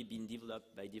already been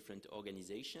developed by different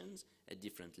organizations at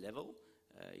different levels.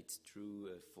 It's true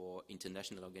for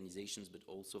international organizations, but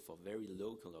also for very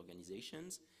local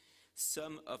organizations.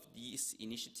 Some of these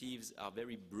initiatives are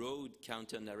very broad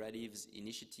counter-narratives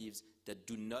initiatives that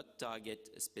do not target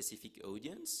a specific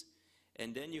audience.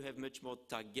 And then you have much more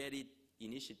targeted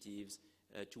initiatives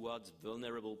towards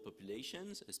vulnerable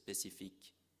populations, a specific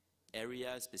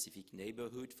area, a specific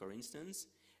neighborhood, for instance.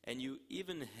 And you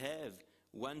even have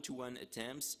one-to-one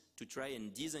attempts to try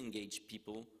and disengage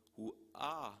people who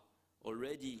are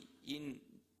already in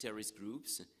terrorist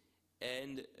groups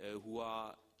and who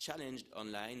are challenged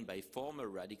online by former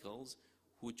radicals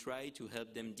who try to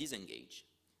help them disengage.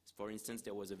 For instance,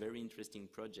 there was a very interesting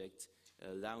project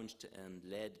launched and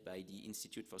led by the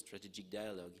Institute for Strategic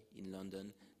Dialogue in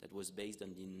London that was based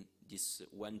on this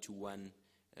one-to-one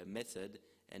method,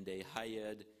 and they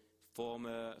hired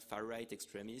former far-right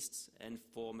extremists and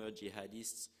former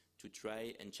jihadists to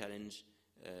try and challenge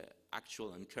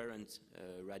actual and current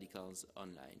radicals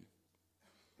online.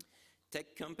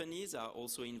 Tech companies are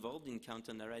also involved in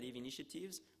counter-narrative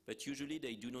initiatives, but usually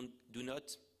they do not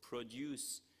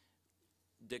produce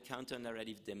the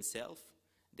counter-narrative themselves.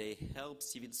 they help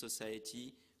civil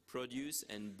society produce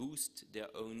and boost their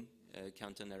own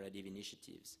counter-narrative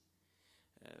initiatives.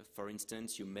 For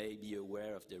instance, you may be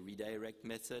aware of the redirect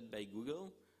method by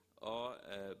Google, or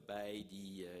by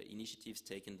the initiatives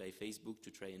taken by Facebook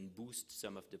to try and boost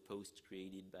some of the posts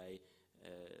created by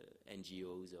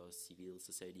NGOs or civil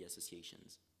society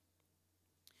associations.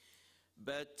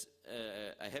 But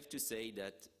I have to say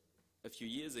that a few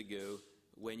years ago,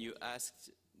 when you asked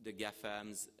the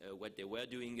GAFAMs what they were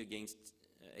doing against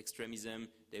extremism,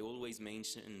 they always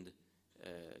mentioned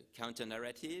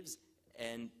counter-narratives,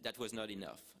 and that was not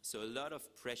enough. So a lot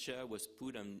of pressure was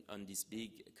put on these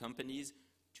big companies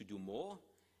to do more,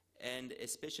 and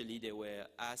especially they were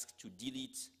asked to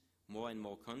delete more and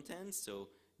more content, so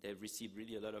they've received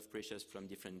really a lot of pressures from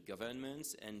different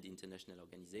governments and international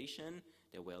organizations.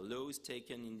 There were laws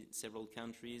taken in several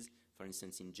countries, for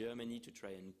instance in Germany, to try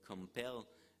and compel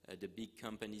the big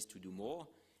companies to do more,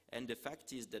 and the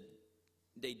fact is that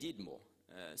they did more.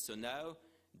 So now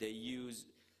they use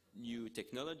new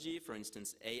technology, for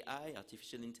instance AI,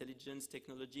 artificial intelligence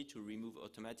technology, to remove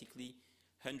automatically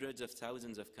hundreds of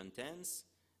thousands of contents.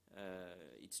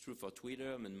 It's true for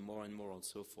Twitter and more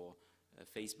also for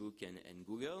Facebook and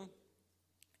Google.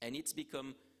 And it's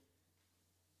become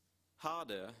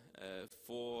harder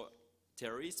for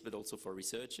terrorists, but also for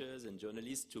researchers and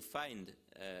journalists to find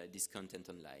this content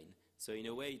online. So in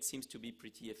a way, it seems to be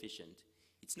pretty efficient.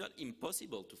 It's not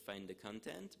impossible to find the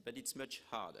content, but it's much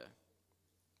harder.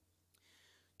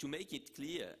 To make it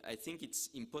clear, I think it's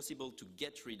impossible to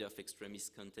get rid of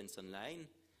extremist contents online,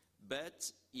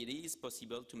 but it is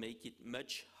possible to make it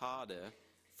much harder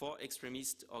for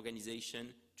extremist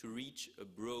organizations to reach a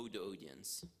broad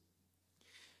audience.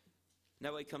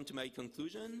 Now I come to my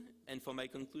conclusion, and for my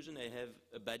conclusion I have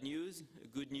a bad news, a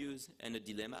good news, and a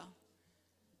dilemma.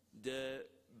 The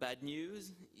bad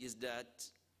news is that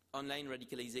online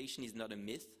radicalization is not a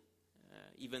myth.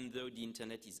 Even though the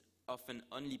internet is often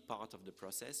only part of the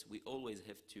process, we always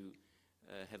have to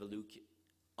have a look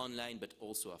online but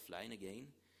also offline again.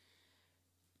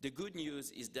 The good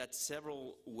news is that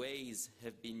several ways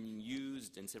have been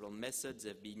used and several methods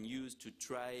have been used to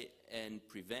try and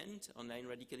prevent online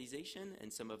radicalization,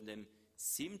 and some of them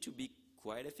seem to be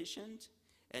quite efficient.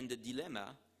 And the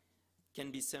dilemma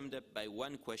can be summed up by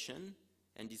one question,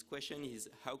 and this question is: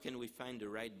 how can we find the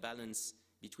right balance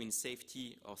between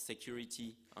safety or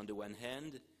security on the one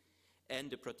hand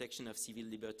and the protection of civil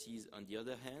liberties on the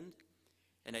other hand?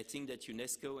 And I think that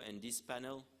UNESCO and this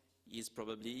panel is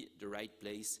probably the right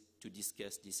place to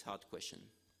discuss this hard question.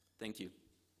 Thank you.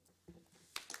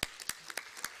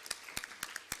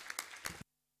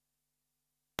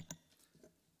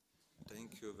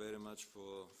 Thank you very much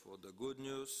for the good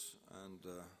news and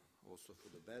also for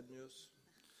the bad news.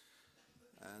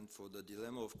 And for the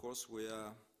dilemma, of course, we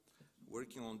are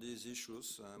working on these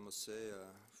issues, I must say,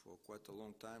 for quite a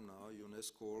long time now.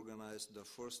 UNESCO organized the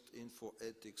first Info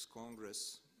Ethics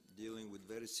Congress dealing with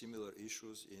very similar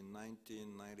issues in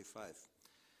 1995.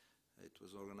 It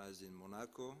was organized in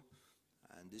Monaco,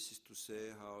 and this is to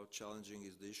say how challenging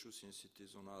is the issue since it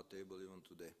is on our table even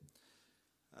today.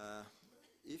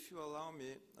 If you allow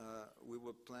me, we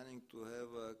were planning to have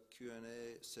a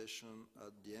Q&A session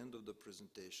at the end of the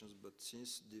presentations, but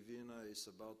since Divina is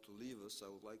about to leave us, I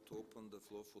would like to open the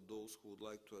floor for those who would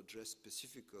like to address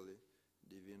specifically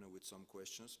Divina with some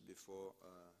questions before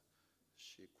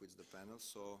she quits the panel.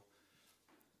 So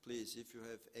please, if you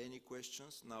have any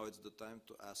questions, now it's the time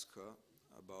to ask her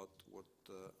about what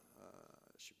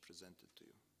she presented to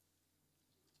you.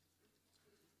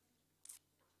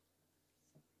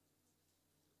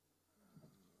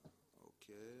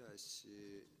 Okay, I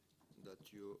see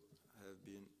that you have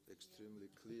been extremely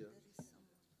clear.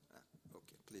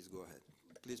 Okay, please go ahead.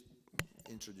 Please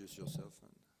introduce yourself.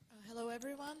 Hello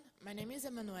everyone, my name is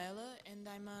Emanuela and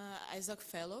I'm an ISOC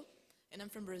fellow and I'm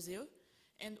from Brazil.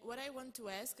 And what I want to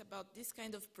ask about this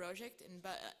kind of project and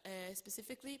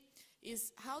specifically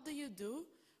is how do you do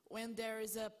when there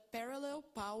is a parallel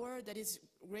power that is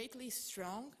greatly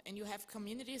strong and you have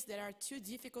communities that are too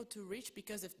difficult to reach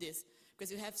because of this?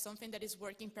 Because you have something that is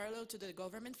working parallel to the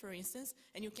government, for instance,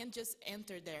 and you can't just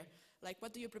enter there. Like,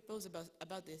 what do you propose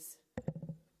about this?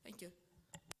 Thank you.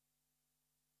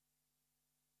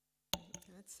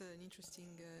 That's an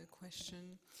interesting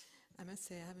question. I must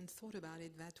say I haven't thought about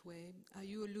it that way. Are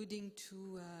you alluding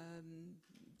to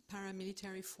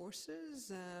paramilitary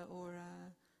forces or?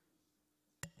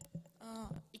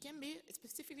 It can be,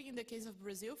 specifically in the case of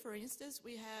Brazil, for instance,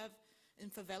 we have in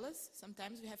favelas,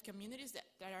 sometimes we have communities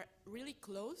that are really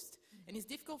closed, and it's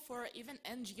difficult for even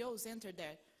NGOs enter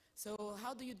there. So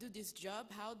how do you do this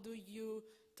job? How do you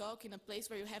talk in a place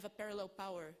where you have a parallel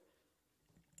power?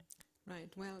 Right.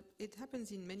 Well, it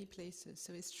happens in many places.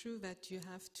 So it's true that you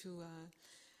have to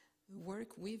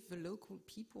work with the local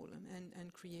people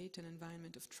and create an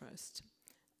environment of trust.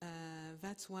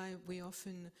 That's why we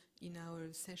often, in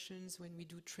our sessions, when we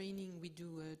do training, we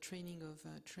do training of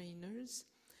trainers,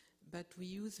 but we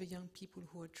use the young people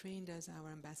who are trained as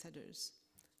our ambassadors.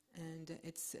 And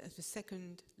it's at the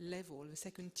second level, the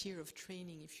second tier of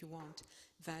training, if you want,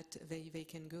 that they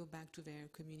can go back to their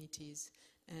communities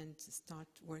and start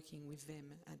working with them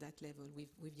at that level,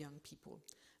 with young people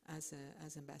as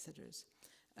ambassadors.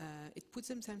 It puts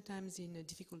them sometimes in a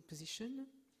difficult position,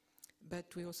 but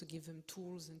we also give them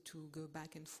tools and to go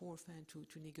back and forth and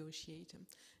to negotiate.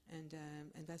 And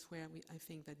that's where I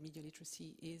think that media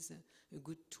literacy is a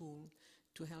good tool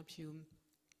to help you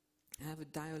have a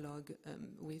dialogue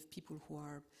with people who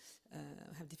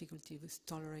have difficulty with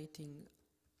tolerating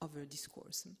other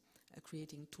discourse,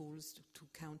 creating tools to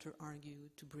counter-argue,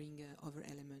 to bring other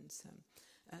elements.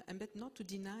 But not to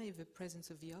deny the presence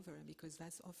of the other, because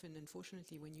that's often,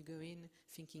 unfortunately, when you go in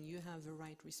thinking you have the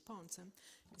right response,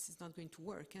 this is not going to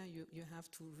work. You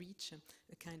have to reach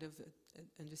a kind of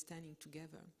understanding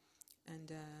together.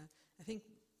 And I think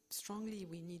strongly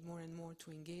we need more and more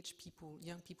to engage people,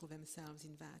 young people themselves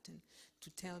in that, and to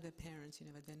tell their parents,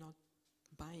 that they're not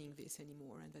buying this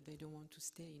anymore and that they don't want to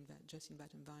stay in that, just in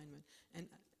that environment. And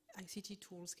ICT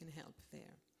tools can help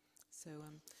there. So,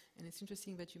 and it's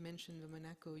interesting that you mentioned the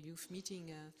Monaco youth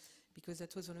meeting, because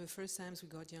that was one of the first times we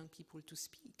got young people to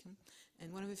speak.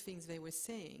 And one of the things they were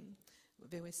saying,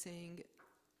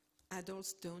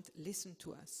 adults don't listen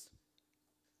to us.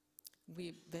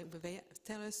 They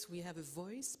tell us we have a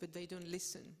voice, but they don't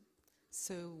listen.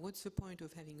 So what's the point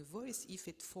of having a voice if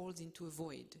it falls into a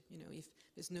void, if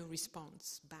there's no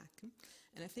response back?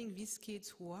 And I think these kids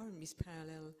who are on these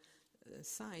parallel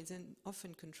sides and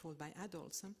often controlled by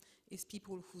adults is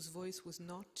people whose voice was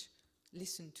not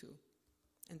listened to.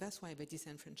 And that's why they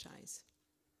disenfranchise.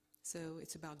 So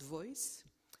it's about voice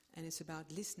and it's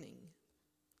about listening.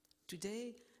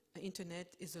 Today, the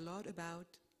internet is a lot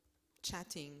about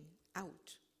chatting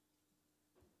out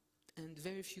and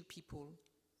very few people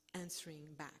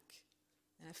answering back.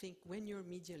 And I think when you're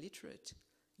media literate,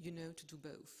 you know to do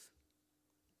both.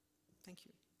 Thank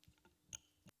you.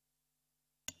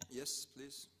 Yes,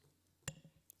 please.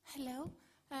 Hello,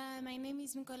 my name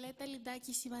is Nicoletta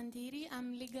Lidaki Sivandiri.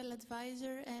 I'm legal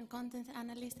advisor and content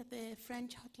analyst at the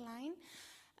French hotline.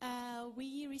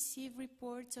 We receive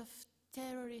reports of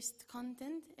terrorist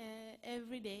content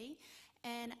every day,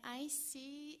 and I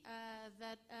see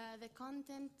that the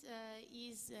content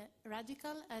is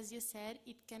radical. As you said,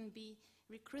 it can be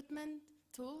recruitment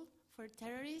tool for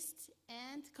terrorists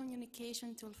and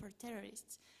communication tool for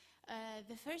terrorists.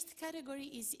 The first category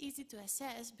is easy to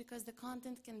assess because the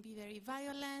content can be very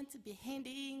violent,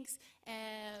 beheadings,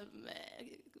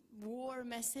 war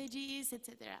messages,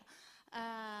 etc.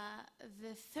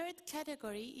 The third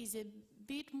category is a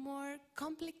bit more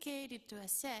complicated to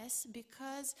assess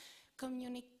because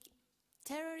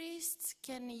terrorists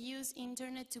can use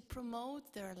internet to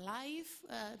promote their life.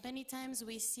 Many times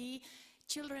we see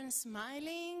children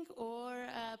smiling or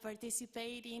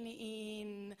participating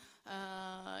in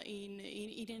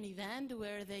an event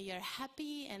where they are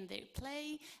happy and they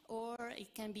play, or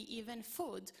it can be even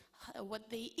food, what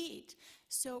they eat.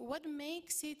 So what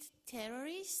makes it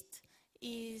terrorist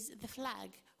is the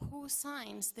flag, who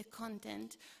signs the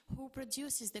content, who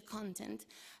produces the content.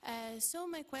 So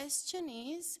my question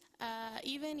is,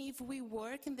 even if we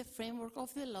work in the framework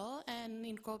of the law and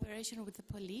in cooperation with the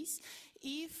police,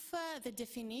 if the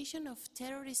definition of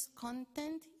terrorist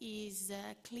content is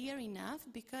clear enough,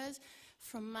 because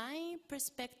from my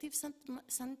perspective,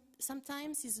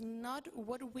 sometimes it's not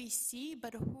what we see,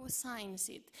 but who signs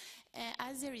it.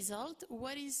 As a result,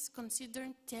 what is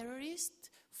considered terrorist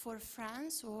for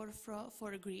France or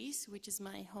for Greece, which is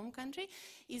my home country,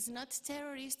 is not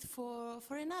terrorist for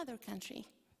another country.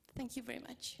 Thank you very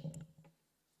much.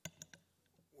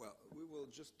 Well, we will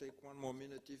just take one more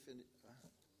minute if any...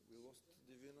 we lost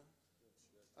Divina?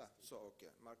 So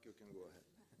okay, Mark, you can go ahead.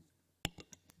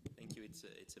 Thank you.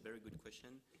 It's a very good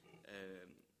question.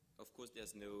 Of course,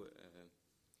 there's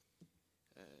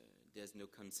no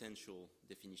consensual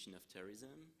definition of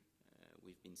terrorism.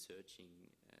 We've been searching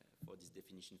for this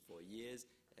definition for years,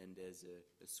 and there's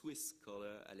a Swiss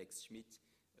scholar, Alex Schmidt,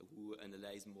 who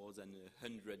analyzed more than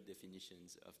 100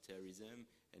 definitions of terrorism,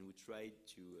 and we tried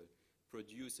to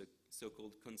produce a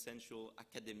so-called consensual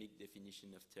academic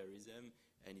definition of terrorism,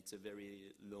 and it's a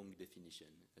very long definition,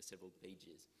 several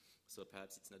pages, so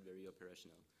perhaps it's not very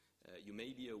operational. You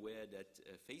may be aware that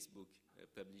Facebook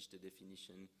published a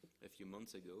definition a few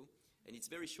months ago, and it's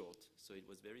very short, so it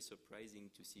was very surprising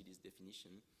to see this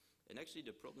definition. And actually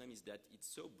the problem is that it's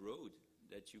so broad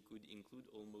that you could include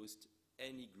almost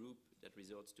any group that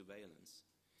resorts to violence.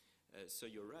 So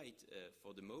you're right,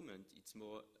 for the moment it's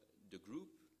more the group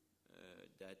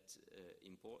that's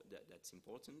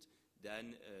important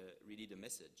than really the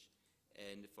message.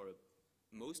 And for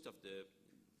most of the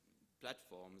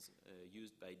platforms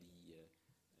used by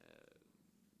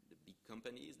the big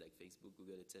companies like Facebook,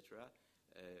 Google, etc.,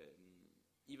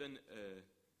 even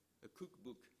a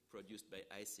cookbook produced by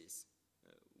ISIS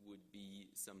would be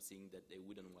something that they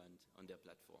wouldn't want on their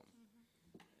platform.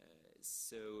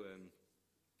 So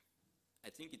I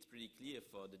think it's pretty clear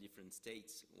for the different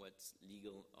states what's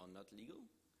legal or not legal.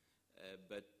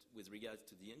 But with regards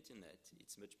to the internet,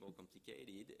 it's much more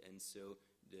complicated. And so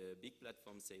the big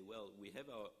platforms say, well, we have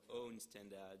our own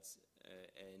standards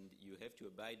and you have to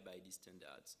abide by these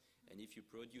standards. And if you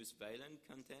produce violent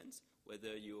content,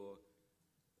 whether you're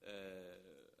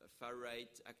a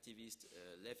far-right activist,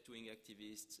 left-wing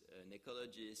activist, an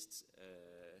ecologist,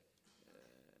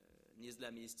 an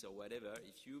Islamist or whatever,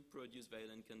 if you produce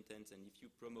violent content and if you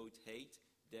promote hate,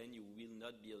 then you will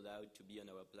not be allowed to be on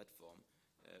our platform.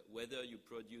 Whether you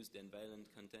produce then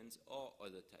violent content or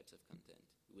other types of content.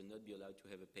 You will not be allowed to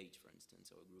have a page, for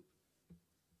instance, or a group.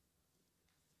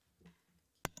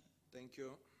 Thank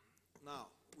you.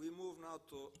 Now, we move now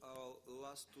to our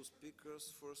last two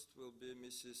speakers. First will be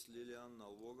Mrs. Lilian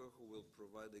Nalwoga, who will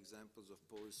provide examples of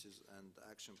policies and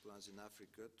action plans in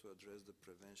Africa to address the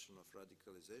prevention of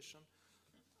radicalization.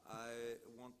 I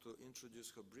want to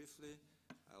introduce her briefly.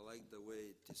 I like the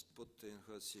way it is put in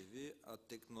her CV, a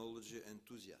technology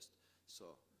enthusiast.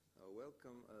 So,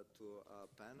 welcome to our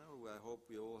panel. I hope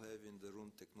we all have in the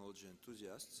room technology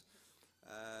enthusiasts.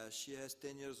 She has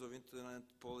 10 years of internet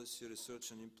policy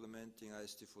research and implementing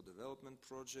ICT for development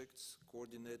projects,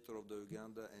 coordinator of the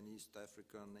Uganda and East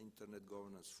African Internet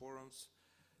Governance Forums.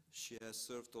 She has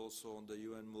served also on the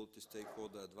UN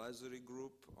Multi-Stakeholder Advisory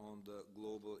Group on the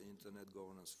Global Internet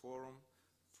Governance Forum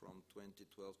from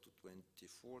 2012 to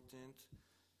 2014.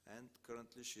 And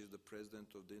currently she is the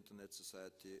president of the Internet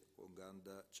Society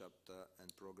Uganda chapter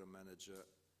and program manager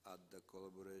at the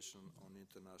Collaboration on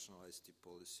International ICT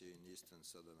Policy in East and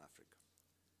Southern Africa.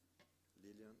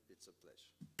 Lilian, it's a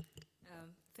pleasure.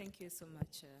 Thank you so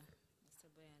much,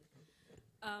 Mr.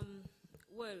 Boyan.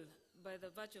 Well, by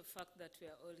the virtue of fact that we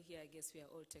are all here, I guess we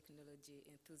are all technology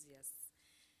enthusiasts.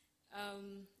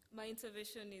 My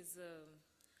intervention is,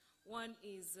 one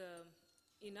is,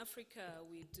 in Africa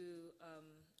we do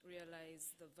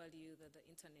realize the value that the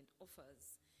internet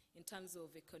offers in terms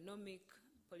of economic,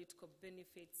 political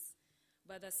benefits,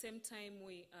 but at the same time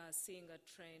we are seeing a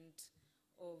trend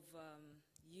of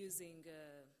using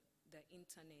the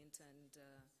internet and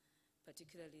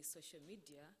particularly social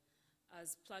media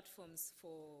as platforms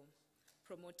for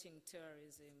promoting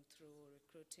terrorism through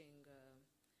recruiting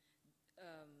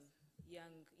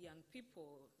young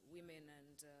people, women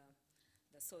and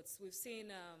the sorts. We've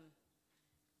seen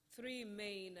three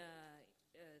main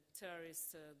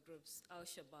terrorist groups,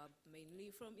 Al-Shabaab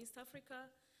mainly from East Africa,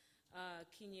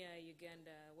 Kenya,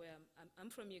 Uganda, where I'm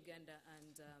from Uganda,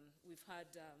 and we've had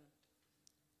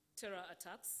terror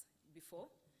attacks before.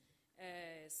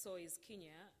 So is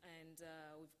Kenya, and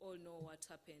we all know what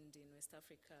happened in West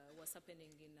Africa, what's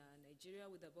happening in Nigeria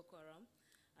with the Boko Haram,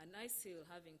 and ISIL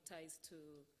having ties to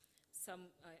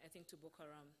some, I think, to Boko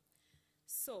Haram.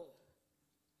 So,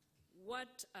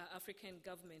 what are African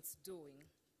governments doing?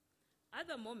 At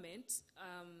the moment,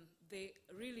 there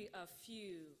really are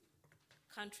few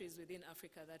countries within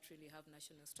Africa that really have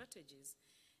national strategies.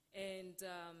 And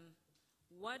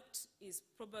what is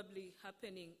probably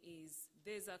happening is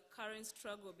there's a current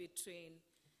struggle between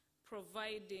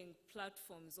providing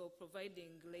platforms or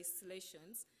providing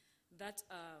legislations that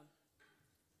are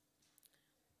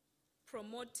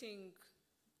promoting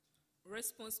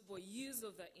responsible use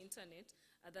of the internet,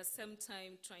 at the same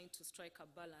time trying to strike a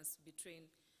balance between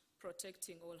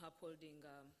protecting all upholding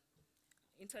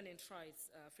internet rights,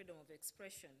 freedom of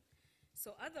expression.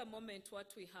 So at the moment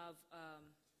what we have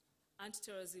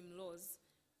anti-terrorism laws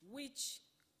which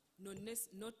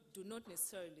do not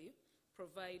necessarily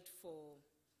provide for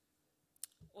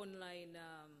online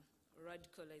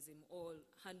radicalism or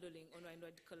handling online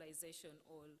radicalization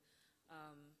or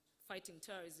fighting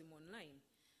terrorism online.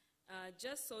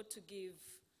 Just so to give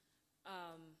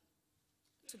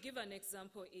an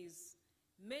example is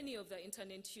many of the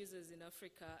internet users in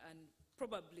Africa and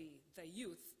probably the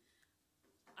youth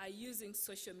are using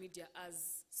social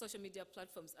media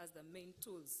platforms as the main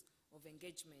tools of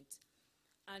engagement.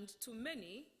 And to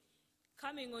many,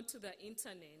 coming onto the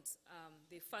internet,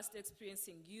 they first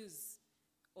experiencing use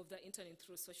of the internet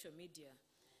through social media.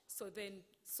 So then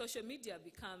social media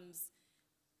becomes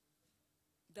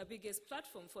the biggest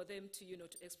platform for them to,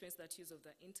 to experience that use of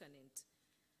the internet.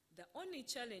 The only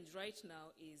challenge right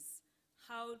now is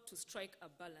how to strike a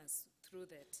balance through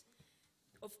that.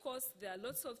 Of course, there are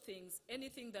lots of things.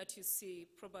 Anything that you see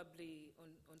probably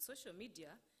on social media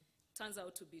turns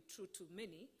out to be true to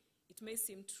many. It may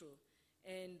seem true.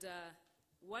 And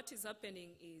what is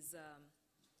happening is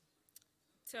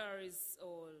terrorists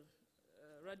or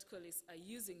radicalists are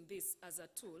using this as a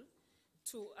tool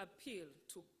to appeal,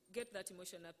 to get that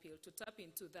emotional appeal, to tap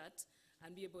into that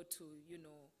and be able to,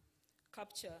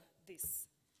 capture this.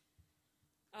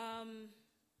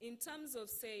 In terms of,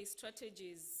 say,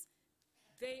 strategies,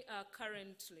 they are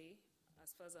currently,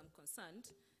 as far as I'm concerned,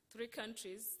 3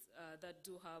 countries that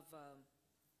do have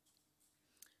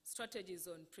strategies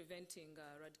on preventing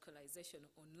radicalization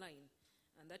online,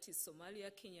 and that is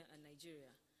Somalia, Kenya, and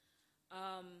Nigeria.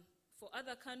 For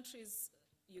other countries,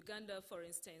 Uganda, for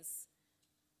instance,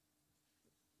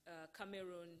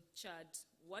 Cameroon, Chad,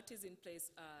 what is in place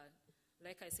are,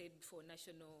 like I said before,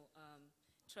 national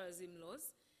terrorism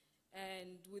laws,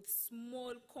 and with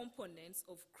small components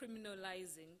of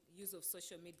criminalizing use of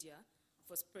social media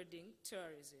for spreading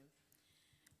terrorism.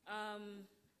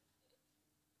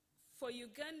 For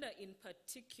Uganda in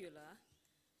particular,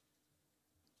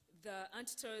 the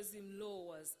anti-terrorism law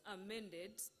was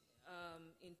amended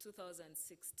in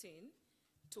 2016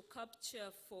 to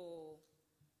capture for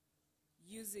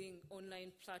using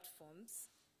online platforms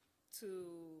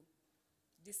to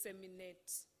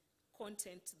disseminate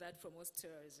content that promotes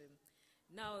terrorism.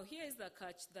 Now, here is the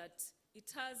catch, that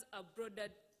it has a broader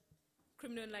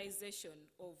criminalization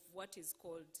of what is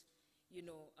called,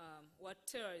 what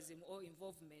terrorism or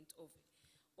involvement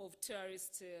of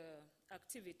terrorist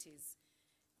activities.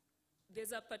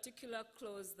 There's a particular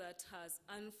clause that has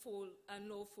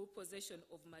unlawful possession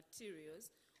of materials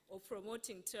of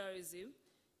promoting terrorism,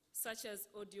 such as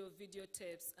audio, video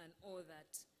tapes, and all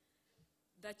that.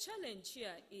 The challenge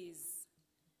here is,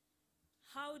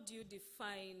 how do you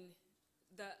define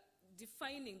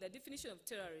the definition of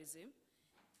terrorism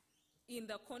in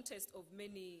the context of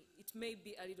many? It may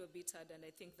be a little bit hard, and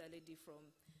I think the lady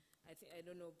from, I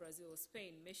don't know, Brazil or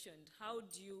Spain mentioned, how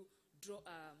do you draw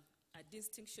a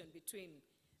distinction between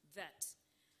that?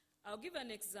 I'll give an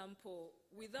example.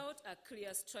 Without a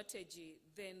clear strategy,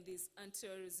 then these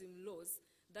anti-terrorism laws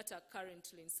that are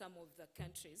currently in some of the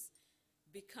countries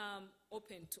become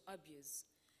open to abuse.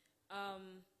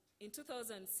 In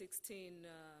 2016,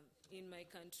 in my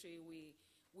country,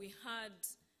 we've had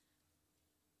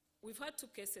 2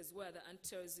 cases where the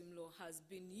anti-terrorism law has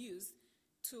been used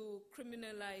to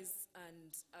criminalize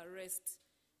and arrest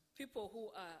people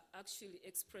who are actually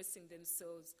expressing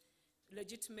themselves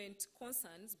legitimate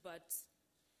concerns, but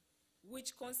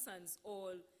which concerns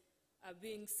all are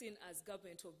being seen as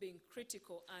government or being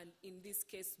critical, and in this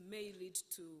case may lead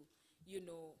to,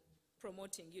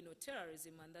 promoting,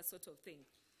 terrorism and that sort of thing.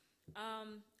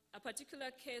 A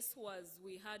particular case was,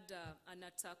 we had an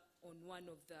attack on one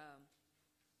of the,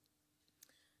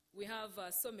 we have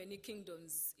so many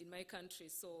kingdoms in my country,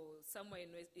 so somewhere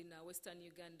in western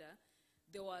Uganda,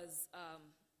 there was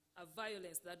a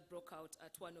violence that broke out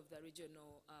at one of the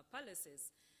regional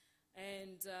palaces.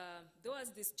 And there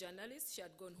was this journalist, she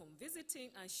had gone home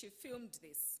visiting, and she filmed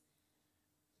this.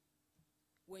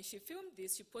 When she filmed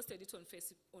this, she posted it on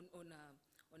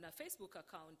her Facebook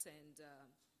account, and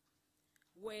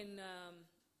when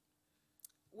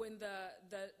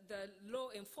the law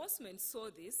enforcement saw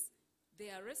this, they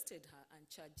arrested her and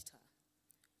charged her,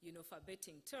 for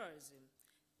abetting terrorism.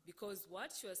 Because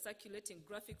what? She was circulating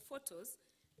graphic photos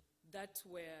that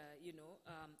were,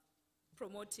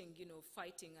 promoting,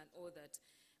 fighting and all that.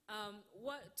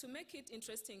 To make it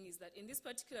interesting is that in this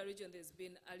particular region, there's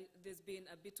been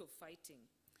a bit of fighting.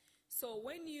 So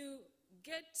when you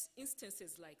get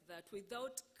instances like that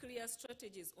without clear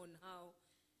strategies on how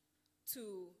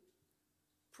to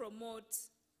promote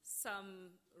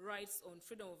some rights on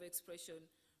freedom of expression,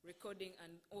 recording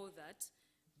and all that,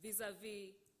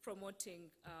 vis-a-vis promoting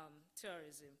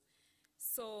terrorism.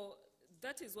 So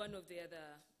that is one of the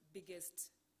other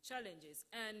biggest challenges.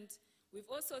 And we've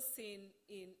also seen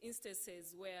in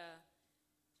instances where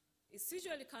it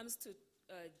usually comes to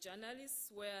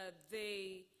journalists, where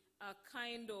they are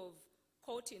kind of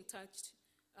caught in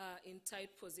tight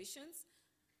positions,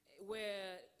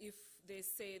 where if they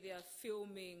say they are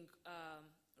filming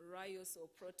riots or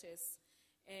protests,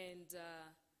 and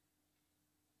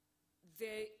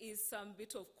there is some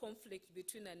bit of conflict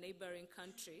between a neighboring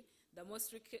country. The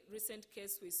most recent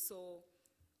case we saw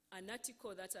an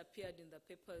article that appeared in the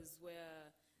papers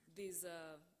where these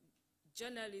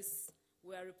journalists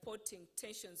were reporting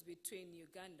tensions between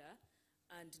Uganda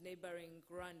and neighboring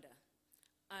Rwanda.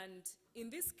 And in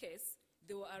this case,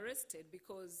 they were arrested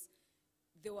because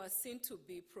they were seen to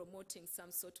be promoting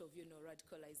some sort of,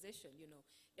 radicalization,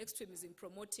 extremism,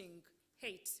 promoting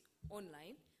hate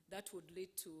online that would lead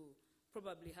to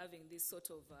probably having these sort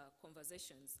of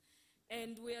conversations.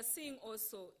 And we are seeing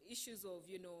also issues of,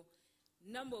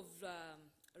 number of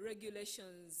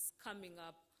regulations coming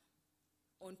up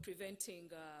on preventing,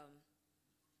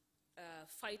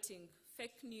 fighting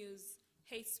fake news,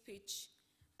 hate speech,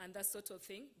 and that sort of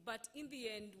thing. But in the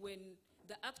end, when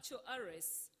the actual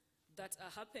arrests that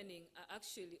are happening are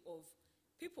actually of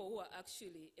people who are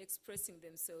actually expressing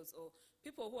themselves, or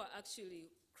people who are actually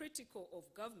critical of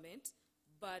government,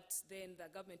 but then the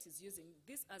government is using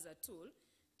this as a tool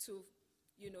to,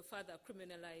 further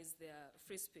criminalize their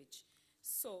free speech.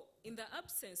 So in the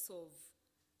absence of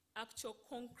actual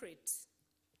concrete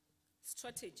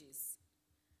strategies,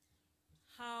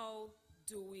 how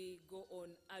do we go on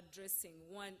addressing?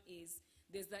 One is,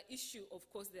 there's the issue, of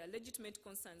course, there are legitimate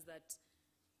concerns that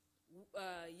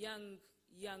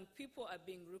young people are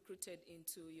being recruited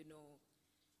into,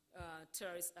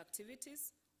 terrorist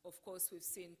activities. Of course, we've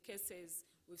seen cases,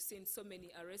 we've seen so many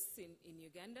arrests in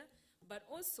Uganda, but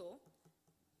also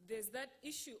there's that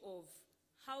issue of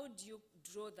how do you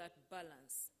draw that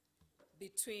balance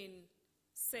between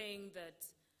saying that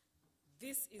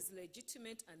this is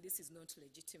legitimate and this is not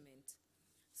legitimate.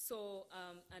 So,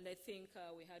 and I think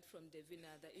we heard from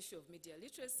Devina, the issue of media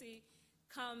literacy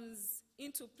comes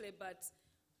into play, but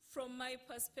from my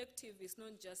perspective, it's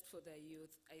not just for the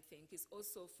youth, I think. It's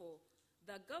also for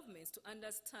the governments to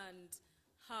understand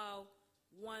how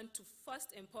one to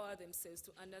first empower themselves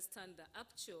to understand the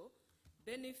actual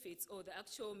benefits or the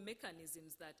actual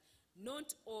mechanisms that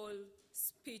not all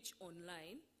speech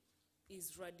online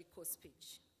is radical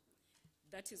speech.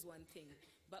 That is one thing.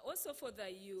 But also for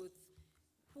the youth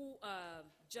who are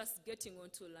just getting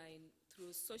onto line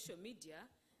through social media,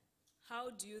 how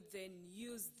do you then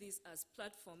use these as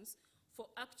platforms for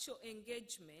actual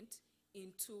engagement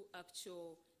into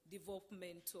actual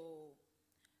developmental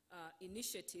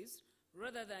initiatives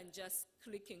rather than just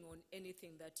clicking on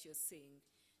anything that you're seeing?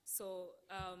 So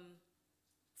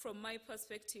from my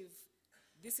perspective,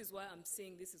 this is why I'm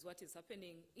saying this is what is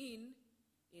happening in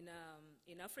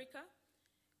Africa.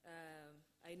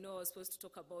 I know I was supposed to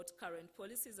talk about current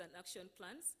policies and action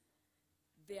plans.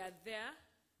 They are there.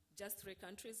 Just 3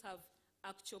 countries have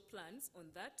actual plans on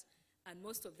that, and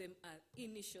most of them are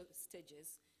initial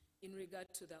stages in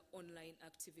regard to the online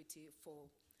activity for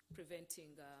preventing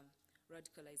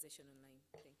radicalization online.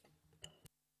 Thank you.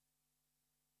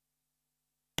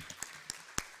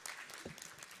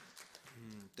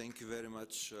 Thank you very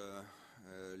much,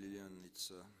 Lilian.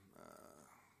 It's a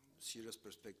serious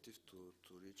perspective to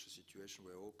reach a situation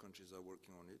where all countries are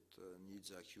working on it.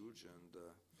 Needs are huge, and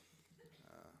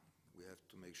we have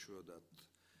to make sure that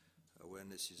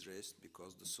awareness is raised,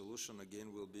 because the solution,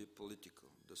 again, will be political.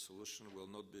 The solution will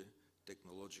not be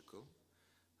technological,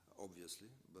 obviously,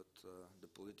 but the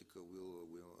political will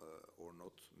or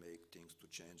not make things to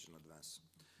change in advance.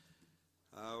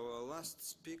 Our last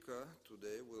speaker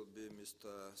today will be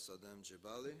Mr. Sadem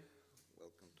Jebali.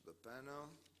 Welcome to the panel,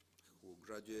 who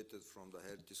graduated from the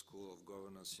Heritage School of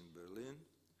Governance in Berlin.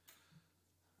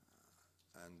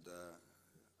 And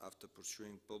after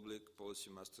pursuing public policy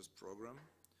master's program,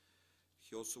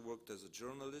 he also worked as a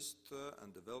journalist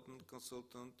and development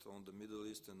consultant on the Middle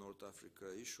East and North Africa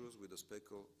issues, with a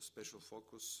special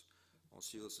focus on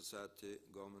civil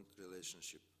society-government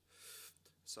relationship.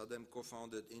 Sadem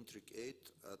co-founded Intrig 8,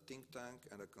 a think tank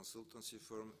and a consultancy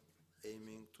firm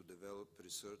aiming to develop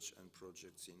research and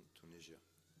projects in Tunisia.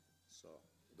 So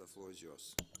the floor is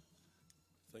yours.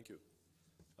 Thank you.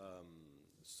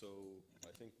 So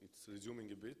I think it's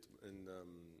resuming a bit, and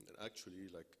actually,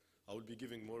 I will be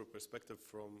giving more perspective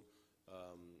from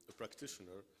a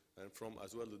practitioner, and from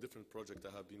as well the different projects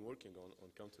I have been working on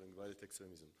countering violent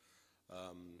extremism.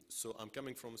 So I'm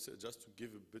coming from, just to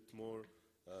give a bit more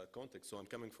context, so I'm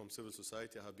coming from civil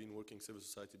society. I have been working civil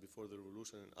society before the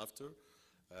revolution and after,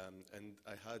 and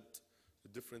I had a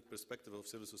different perspective of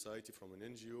civil society from an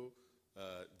NGO,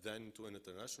 then to an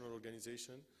international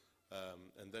organization,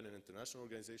 and then an international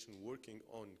organization working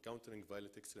on countering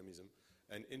violent extremism,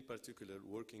 and in particular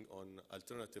working on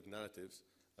alternative narratives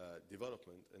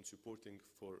development and supporting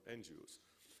for NGOs.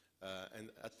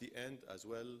 And at the end as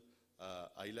well,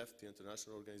 I left the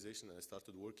international organization and I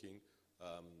started working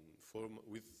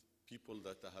with people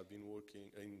that have been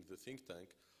working in the think tank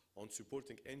on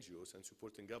supporting NGOs and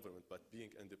supporting government, but being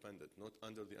independent, not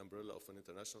under the umbrella of an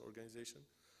international organization.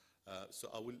 So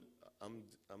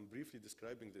I'm briefly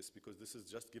describing this because this is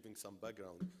just giving some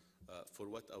background for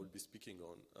what I will be speaking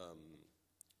on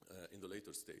in the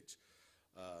later stage.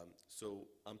 So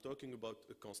I'm talking about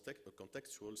a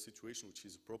contextual situation which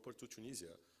is proper to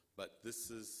Tunisia, but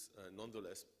this is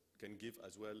nonetheless can give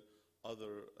as well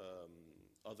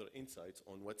other insights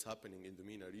on what's happening in the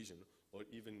MENA region or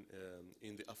even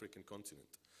in the African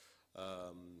continent.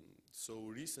 So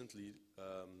recently,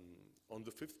 on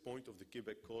the 5th point of the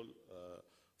Quebec call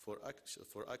for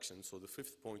action, so the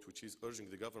 5th point, which is urging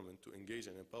the government to engage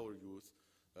and empower youth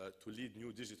to lead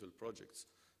new digital projects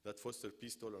that foster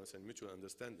peace, tolerance, and mutual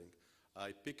understanding,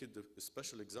 I picked a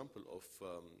special example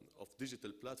of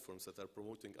digital platforms that are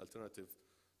promoting alternative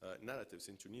narratives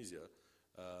in Tunisia.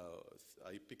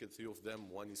 I picked 3 of them.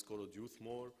 One is called Youth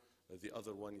More, the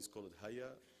other one is called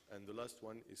Haya, and the last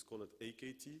one is called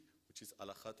AKT, which is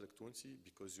Ala Khatrek Tunsi,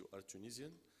 because you are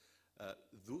Tunisian.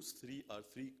 Those 3 are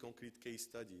 3 concrete case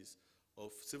studies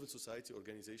of civil society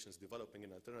organizations developing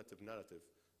an alternative narrative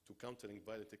to countering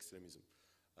violent extremism.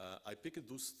 I picked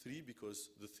those 3 because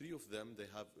the 3 of them, they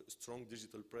have a strong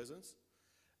digital presence,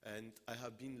 and I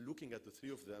have been looking at the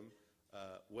 3 of them,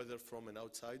 whether from an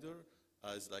outsider,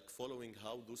 as like following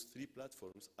how those 3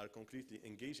 platforms are concretely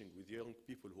engaging with young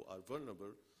people who are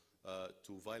vulnerable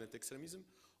to violent extremism,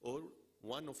 or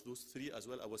one of those 3 as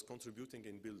well I was contributing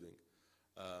in building.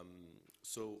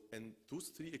 And those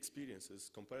 3 experiences,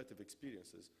 comparative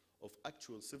experiences of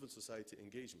actual civil society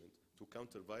engagement to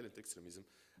counter violent extremism,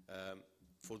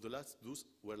 those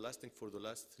were lasting for the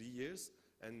last 3 years,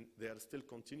 and they are still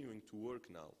continuing to work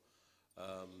now.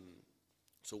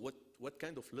 So what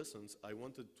kind of lessons? I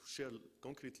wanted to share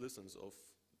concrete lessons of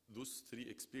those 3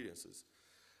 experiences.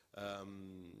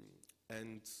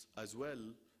 And as well,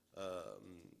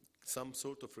 some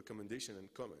sort of recommendation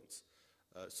and comments.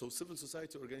 So civil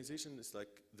society organization is like,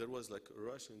 there was like a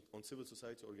rush on civil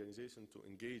society organization to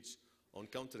engage on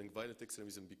countering violent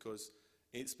extremism because,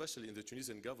 especially in the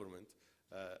Tunisian government,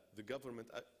 the government,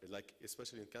 like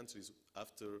especially in countries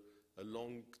after a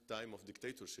long time of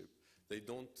dictatorship,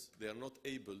 they are not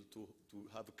able to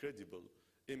have a credible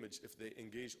image if they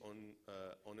engage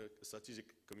on a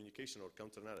strategic communication or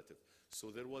counter-narrative. So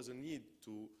there was a need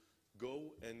to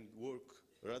go and work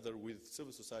rather with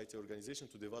civil society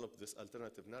organizations to develop these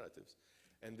alternative narratives.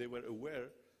 And they were aware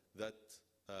that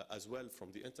as well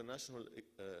from the international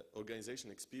organization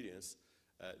experience,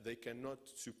 they cannot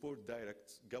support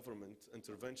direct government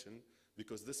intervention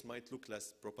because this might look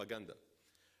less propaganda.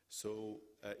 So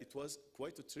it was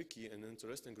quite a tricky and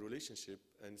interesting relationship,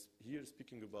 and here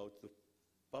speaking about the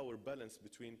power balance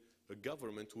between a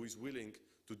government who is willing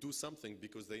to do something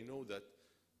because they know that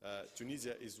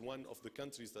Tunisia is one of the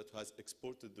countries that has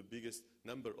exported the biggest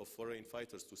number of foreign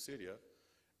fighters to Syria,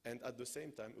 and at the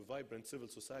same time a vibrant civil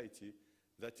society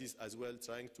that is as well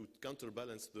trying to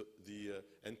counterbalance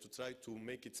and to try to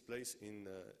make its place in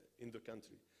the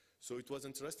country. So it was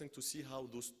interesting to see how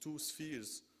those 2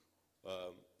 spheres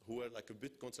who were like a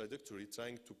bit contradictory,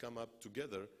 trying to come up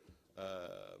together,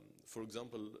 for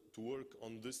example, to work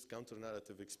on this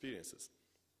counter-narrative experiences.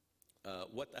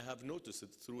 What I have noticed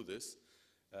through this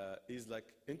is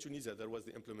like in Tunisia, there was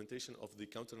the implementation of the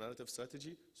counter-narrative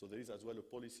strategy. So there is as well a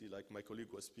policy, like my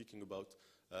colleague was speaking about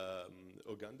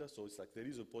Uganda. So it's like there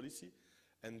is a policy.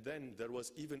 And then there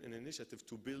was even an initiative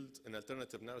to build an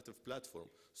alternative narrative platform.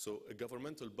 So a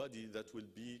governmental body that will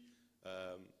be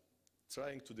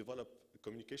trying to develop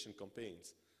communication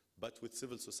campaigns, but with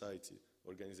civil society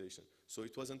organization. So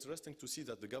it was interesting to see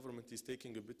that the government is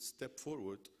taking a bit step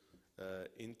forward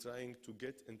in trying to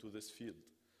get into this field.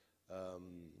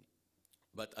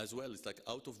 But as well, it's like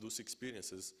out of those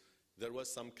experiences, there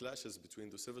was some clashes between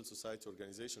the civil society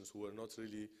organizations who were not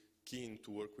really keen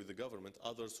to work with the government,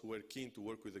 others who were keen to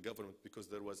work with the government because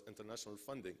there was international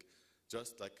funding,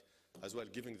 just like as well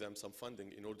giving them some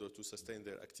funding in order to sustain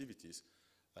their activities.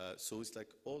 So it's like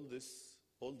all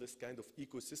this kind of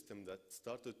ecosystem that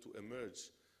started to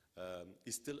emerge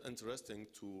is still interesting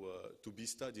to be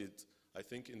studied. I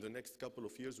think in the next couple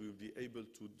of years we will be able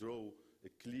to draw a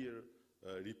clear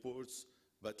reports,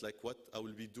 but like what I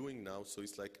will be doing now, so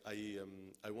it's like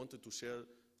I wanted to share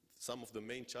some of the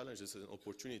main challenges and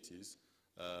opportunities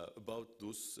about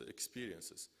those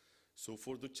experiences. So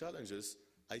for the challenges,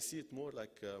 I see it more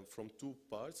like from 2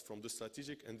 parts, from the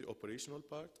strategic and the operational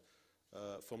part.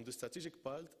 From the strategic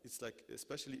part, it's like,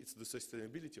 especially it's the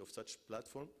sustainability of such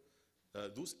platform.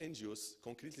 Those NGOs,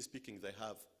 concretely speaking, they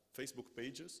have Facebook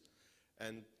pages,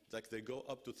 and like they go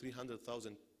up to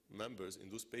 300,000 members in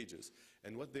those pages.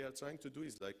 And what they are trying to do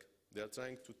is like they are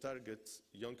trying to target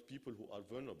young people who are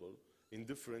vulnerable in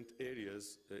different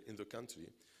areas in the country.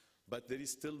 But there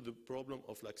is still the problem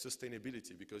of like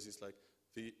sustainability, because it's like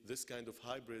this kind of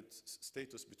hybrid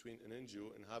status between an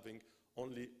NGO and having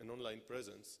only an online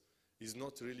presence is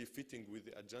not really fitting with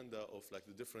the agenda of like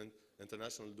the different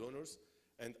international donors.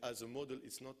 And as a model,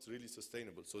 it's not really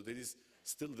sustainable. So there is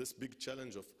still this big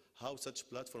challenge of how such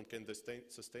platform can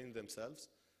sustain themselves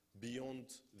beyond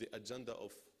the agenda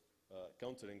of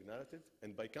countering narrative.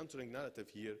 And by countering narrative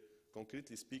here,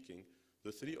 concretely speaking,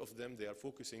 the three of them, they are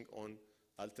focusing on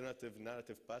alternative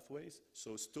narrative pathways,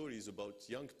 so stories about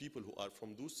young people who are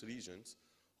from those regions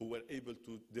who were able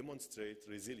to demonstrate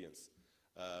resilience.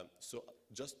 So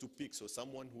just to pick, so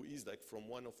someone who is like from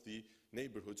one of the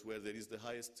neighborhoods where there is the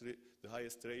highest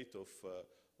rate of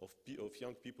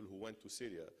young people who went to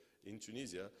Syria, in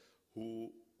Tunisia,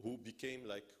 who became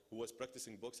like, who was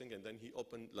practicing boxing, and then he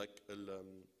opened like a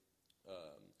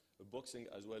boxing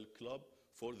as well club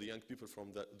for the young people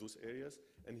from those areas,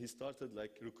 and he started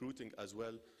like recruiting as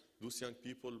well those young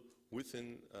people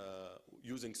within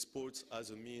using sports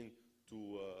as a mean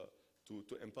to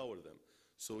empower them.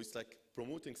 So it's like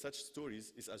promoting such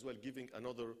stories is as well giving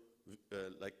another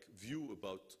like view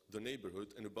about the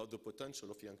neighborhood and about the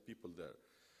potential of young people there.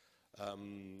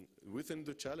 Within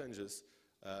the challenges,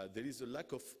 there is a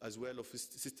lack of, as well, of a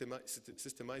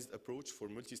systemized approach for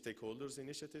multi-stakeholders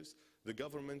initiatives. The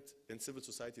government and civil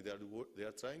society, they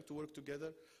are trying to work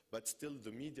together, but still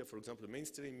the media, for example,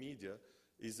 mainstream media,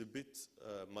 is a bit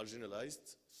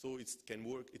marginalized, so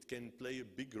it can play a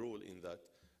big role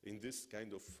in this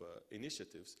kind of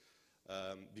initiatives,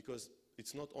 because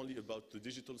it's not only about the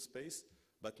digital space,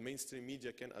 but mainstream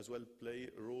media can as well play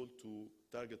a role to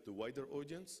target the wider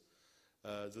audience.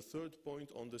 The third point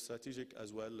on the strategic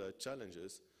as well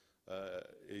challenges,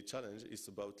 a challenge is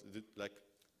about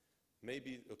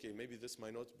maybe this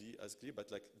might not be as clear,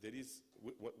 but like there is,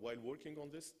 while working on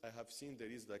this, I have seen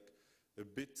there is like a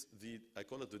bit I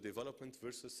call it the development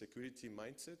versus security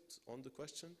mindset on the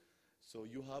question. So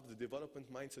you have the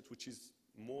development mindset, which is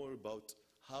more about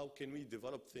how can we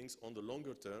develop things on the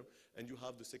longer term, and you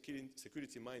have the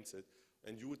security mindset,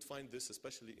 and you would find this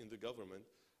especially in the government,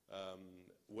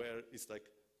 where it's like,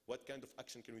 what kind of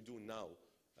action can we do now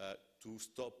to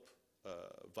stop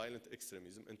violent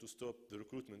extremism and to stop the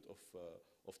recruitment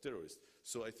of terrorists?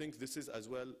 So I think this is as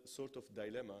well sort of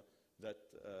dilemma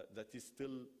that is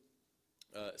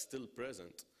still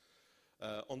present.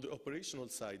 On the operational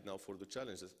side now for the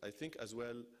challenges, I think as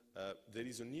well there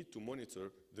is a need to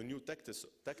monitor the new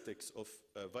tactics of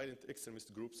violent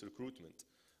extremist groups recruitment,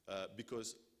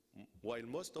 because while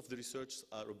most of the research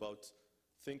are about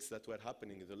things that were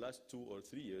happening in the last 2 or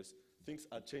 3 years, things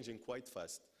are changing quite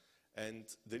fast. And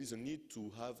there is a need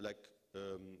to have like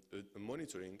a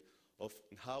monitoring of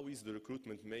how is the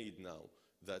recruitment made now,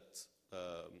 that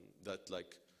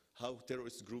like how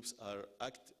terrorist groups are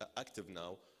active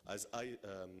now, as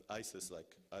ISIS,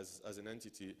 like as an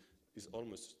entity, is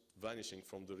almost vanishing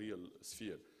from the real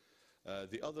sphere.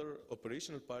 The other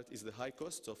operational part is the high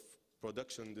cost of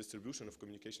production and distribution of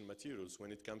communication materials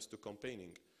when it comes to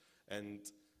campaigning. And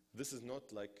this is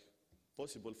not like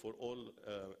possible for all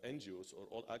NGOs or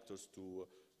all actors to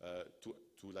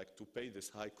pay these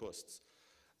high costs.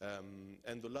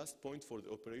 And the last point for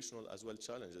the operational as well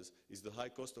challenges is the high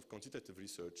cost of quantitative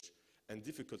research and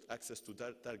difficult access to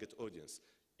target audience.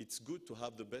 It's good to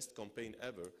have the best campaign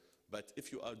ever, but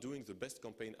if you are doing the best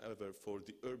campaign ever for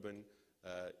the urban,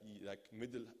 like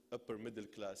upper middle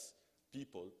class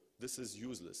people, this is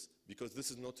useless, because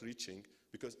this is not reaching,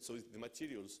 so the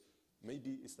materials,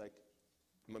 maybe it's like,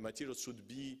 materials should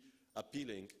be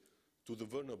appealing to the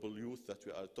vulnerable youth that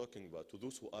we are talking about, to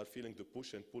those who are feeling the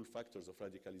push and pull factors of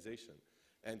radicalization.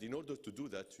 And in order to do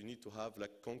that, you need to have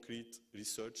like concrete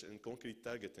research and concrete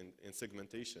target and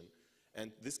segmentation.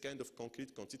 And this kind of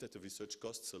concrete quantitative research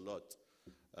costs a lot.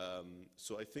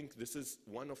 So I think this is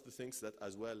one of the things that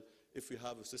as well, if we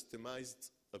have a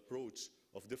systemized approach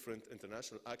of different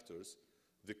international actors,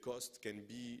 the cost can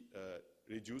be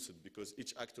reduced because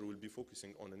each actor will be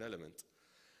focusing on an element.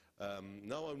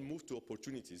 Now I'll move to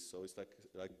opportunities. So it's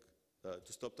like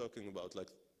to stop talking about like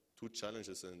 2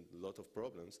 challenges and a lot of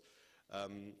problems.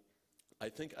 I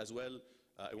think as well,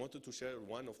 I wanted to share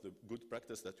one of the good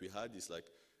practice that we had is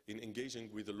like in engaging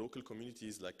with the local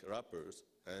communities like rappers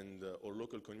and or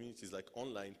local communities like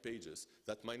online pages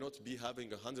that might not be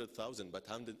having 100,000 but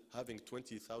having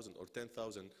 20,000 or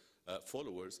 10,000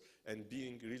 followers, and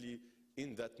being really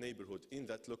in that neighborhood, in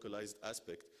that localized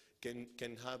aspect,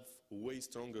 can have way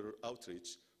stronger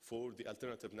outreach for the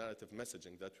alternative narrative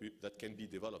messaging that can be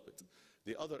developed.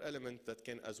 The other element that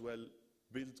can as well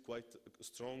build quite a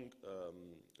strong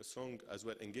as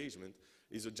well engagement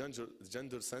is a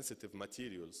gender-sensitive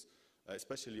materials,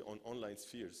 especially on online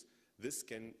spheres. This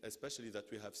can, especially that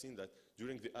we have seen that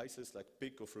during the ISIS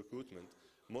peak of recruitment,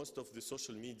 most of the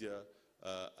social media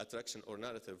attraction or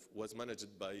narrative was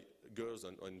managed by girls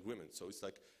and women. So it's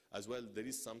like, as well, there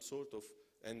is some sort of,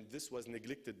 and this was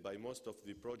neglected by most of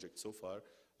the projects so far,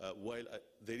 while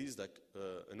there is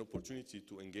an opportunity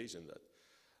to engage in that.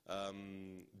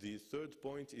 The third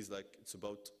point is it's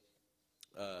about,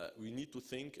 we need to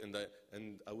think, and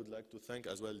I would like to thank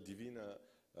as well Divina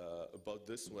about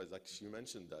this, was she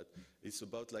mentioned that, it's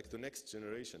about the next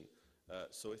generation.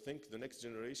 So I think the next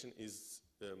generation is,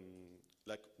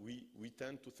 we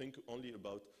tend to think only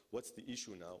about what's the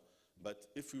issue now, but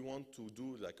if we want to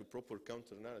do a proper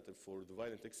counter-narrative for the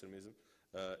violent extremism,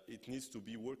 it needs to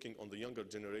be working on the younger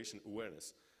generation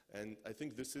awareness. And I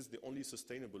think this is the only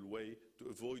sustainable way to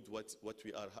avoid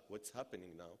what's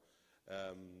happening now.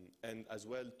 And as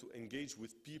well to engage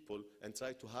with people and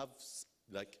try to have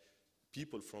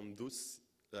people from this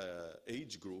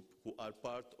age group who are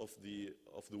part of the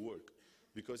work.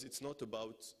 Because it's not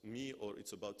about me or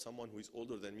it's about someone who is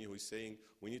older than me who is saying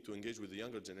we need to engage with the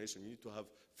younger generation. We need to have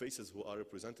faces who are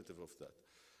representative of that.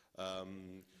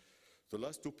 The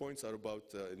last 2 points are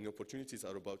about, the opportunities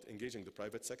are about engaging the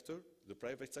private sector. The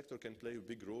private sector can play a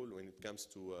big role when it comes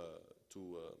to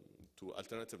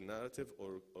alternative narrative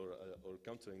or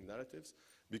countering narratives,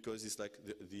 because it's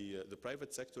the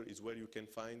private sector is where you can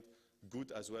find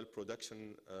good as well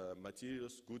production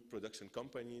materials, good production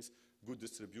companies, good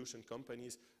distribution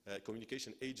companies,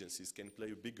 communication agencies can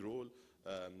play a big role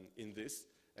in this.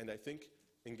 And I think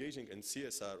engaging in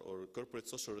CSR or corporate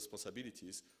social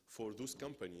responsibilities for those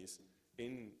companies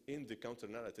in the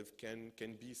counter-narrative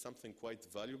can be something quite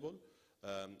valuable.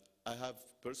 I have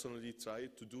personally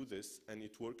tried to do this, and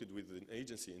it worked with an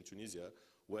agency in Tunisia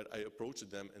where I approached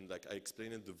them and I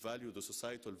explained the value, the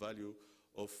societal value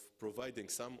of providing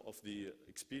some of the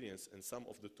experience and some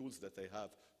of the tools that they have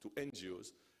to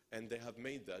NGOs, and they have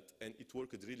made that, and it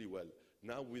worked really well.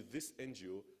 Now with this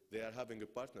NGO, they are having a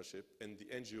partnership, and the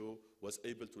NGO was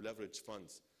able to leverage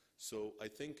funds. So I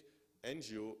think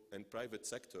NGO and private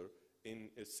sector in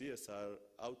a CSR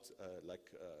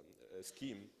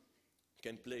scheme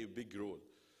can play a big role.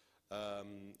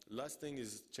 Last thing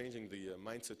is changing the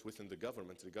mindset within the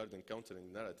government regarding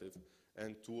countering narrative,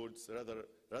 and towards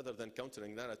rather than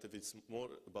countering narrative, it's more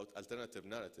about alternative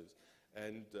narratives.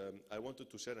 And I wanted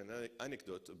to share an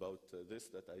anecdote about this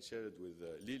that I shared with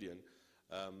Lillian.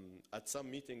 At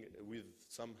some meeting with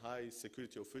some high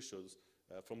security officials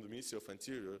from the Ministry of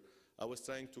Interior, I was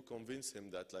trying to convince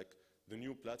him that the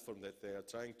new platform that they are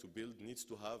trying to build needs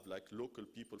to have local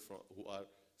people who are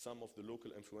some of the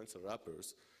local influencer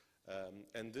rappers.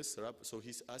 And this rapper, so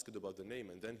he's asked about the name,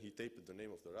 and then he taped the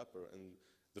name of the rapper, and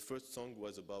the first song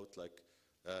was about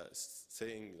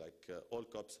saying all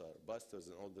cops are bastards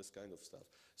and all this kind of stuff.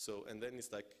 So, and then it's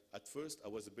at first I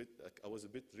was a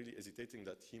bit really hesitating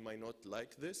that he might not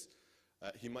like this.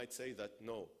 He might say that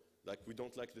no, we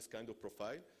don't like this kind of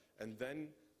profile. And then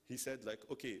he said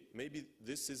okay, maybe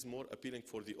this is more appealing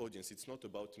for the audience. It's not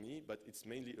about me, but it's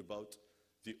mainly about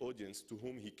the audience to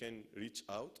whom he can reach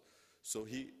out. So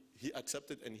he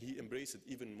accepted and he embraced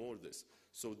even more this.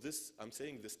 So this, I'm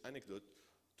saying this anecdote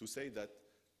to say that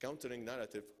countering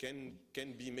narrative can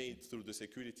be made through the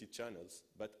security channels,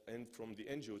 and from the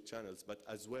NGO channels, but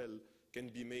as well can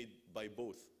be made by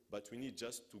both. But we need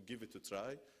just to give it a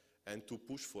try and to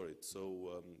push for it.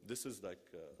 So this is the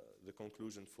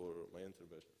conclusion for my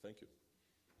intervention. Thank you.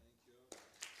 Thank you.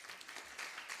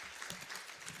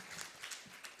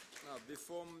 Now,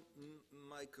 before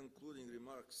my concluding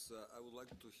remarks, I would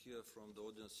like to hear from the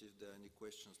audience if there are any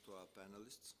questions to our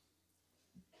panelists.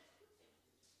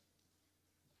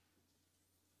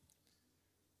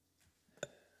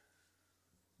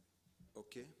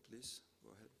 Okay, please,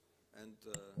 go ahead. And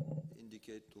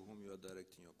indicate to whom you are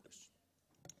directing your question.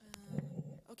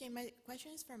 Okay, my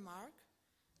question is for Mark.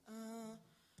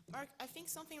 Mark, I think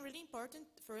something really important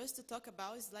for us to talk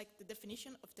about is the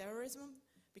definition of terrorism,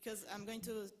 because I'm going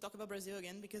to talk about Brazil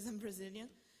again because I'm Brazilian.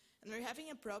 And we're having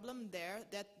a problem there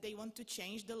that they want to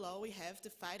change the law we have to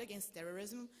fight against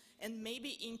terrorism and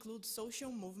maybe include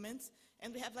social movements.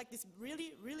 And we have this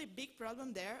really, really big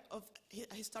problem there of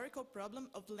a historical problem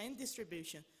of land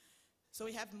distribution. So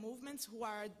we have movements who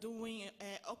are doing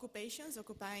occupations,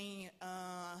 occupying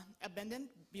abandoned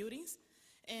buildings,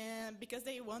 and because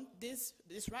they want this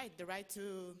right,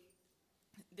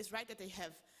 this right that they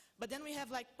have. But then we have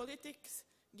politics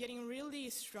getting really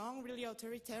strong, really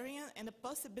authoritarian, and the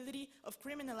possibility of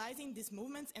criminalizing these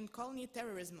movements and calling it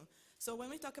terrorism. So when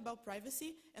we talk about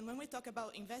privacy, and when we talk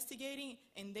about investigating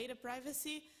and data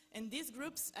privacy, and these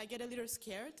groups, I get a little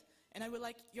scared, and I would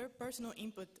like your personal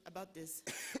input about this.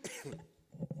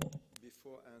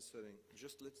 Before answering,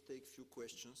 just let's take a few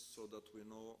questions so that we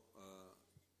know,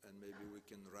 and maybe we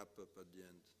can wrap up at the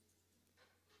end.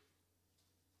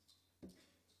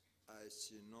 I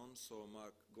see none, so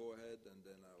Mark, go ahead, and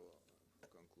then I will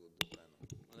conclude the panel.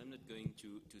 Well, I'm not going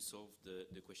to solve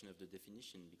the question of the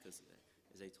definition because,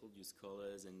 as I told you,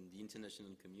 scholars and the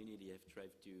international community have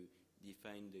tried to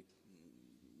define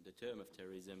the term of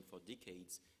terrorism for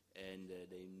decades, and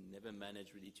they never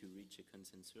managed really to reach a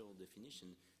consensual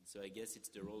definition. So I guess it's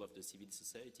the role of the civil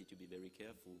society to be very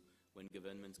careful when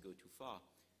governments go too far.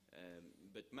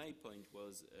 But my point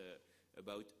was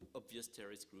about obvious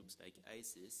terrorist groups like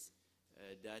ISIS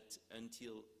that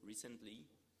until recently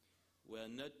were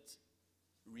not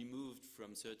removed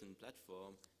from certain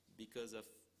platforms because of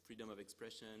freedom of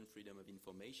expression, freedom of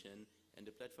information, and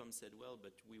the platform said, well,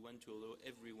 but we want to allow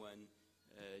everyone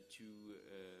to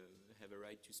have a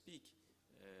right to speak.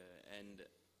 And,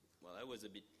 well, I was a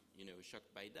bit,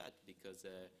 shocked by that because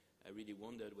I really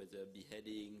wondered whether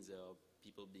beheadings or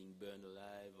people being burned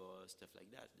alive or stuff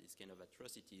like that, these kind of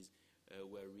atrocities,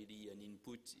 were really an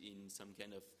input in some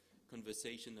kind of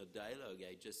conversation or dialogue.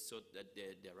 I just thought that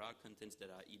there are contents that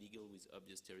are illegal with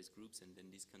obvious terrorist groups, and then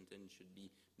this content should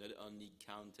be not only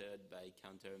countered by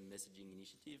counter-messaging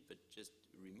initiative, but just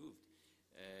removed.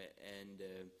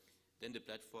 Then the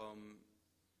platform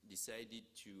decided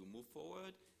to move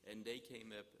forward, and they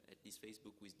came up, at least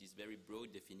Facebook, with this very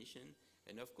broad definition.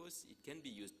 And of course, it can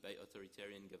be used by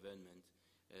authoritarian government.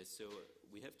 So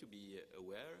we have to be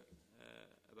aware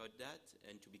about that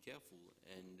and to be careful.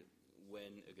 And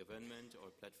when a government or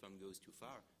a platform goes too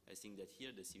far, I think that here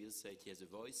the civil society has a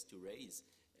voice to raise,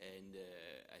 and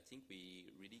I think we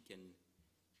really can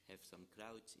have some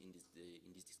clout in this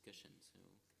discussion. So.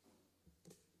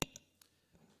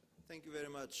 Thank you very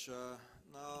much.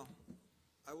 Now,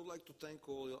 I would like to thank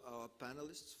all our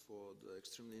panelists for the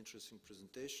extremely interesting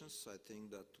presentations. I think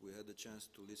that we had a chance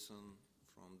to listen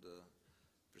from the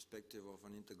perspective of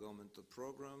an intergovernmental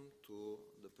program to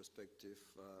the perspective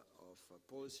of a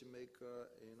policymaker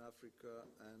in Africa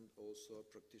and also a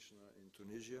practitioner in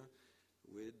Tunisia,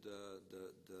 with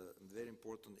the very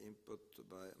important input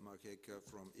by Mark Hecker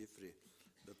from IFRI,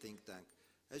 the think tank.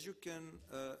 As you can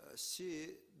see,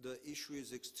 the issue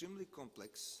is extremely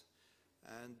complex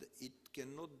and it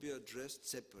cannot be addressed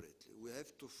separately. We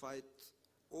have to fight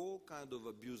all kinds of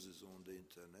abuses on the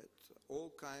internet,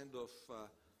 all kinds of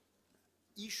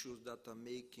issues that are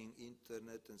making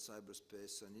internet and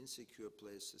cyberspace an insecure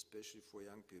place, especially for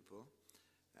young people.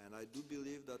 And I do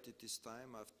believe that it is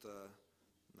time, after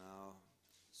now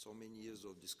so many years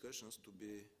of discussions, to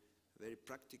be very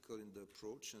practical in the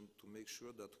approach and to make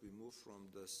sure that we move from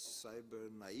the cyber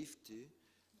naivety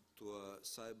to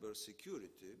cyber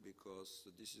security, because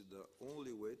this is the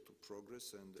only way to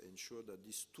progress and ensure that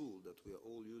this tool that we are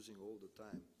all using all the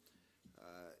time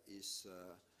is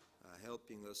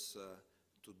helping us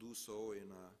to do so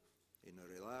in a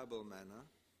reliable manner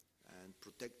and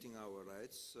protecting our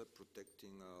rights,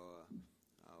 protecting our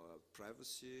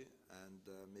privacy, and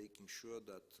making sure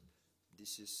that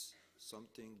this is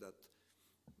something that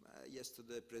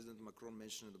yesterday President Macron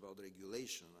mentioned about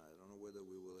regulation. I don't know whether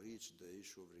we will reach the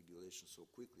issue of regulation so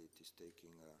quickly. It is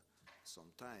taking some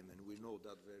time, and we know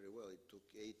that very well. It took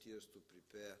 8 years to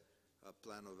prepare a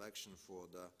plan of action for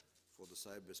the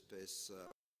cyberspace.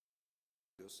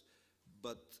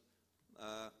 But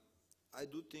I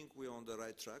do think we're on the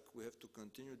right track. We have to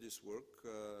continue this work.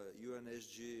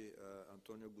 UNSG,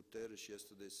 Antonio Guterres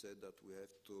yesterday said that we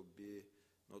have to be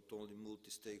not only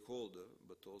multi-stakeholder,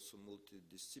 but also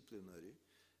multidisciplinary.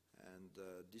 And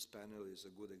this panel is a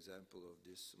good example of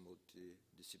this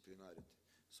multidisciplinarity.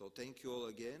 So thank you all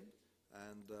again,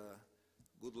 and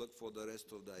good luck for the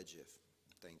rest of the IGF.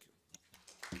 Thank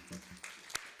you.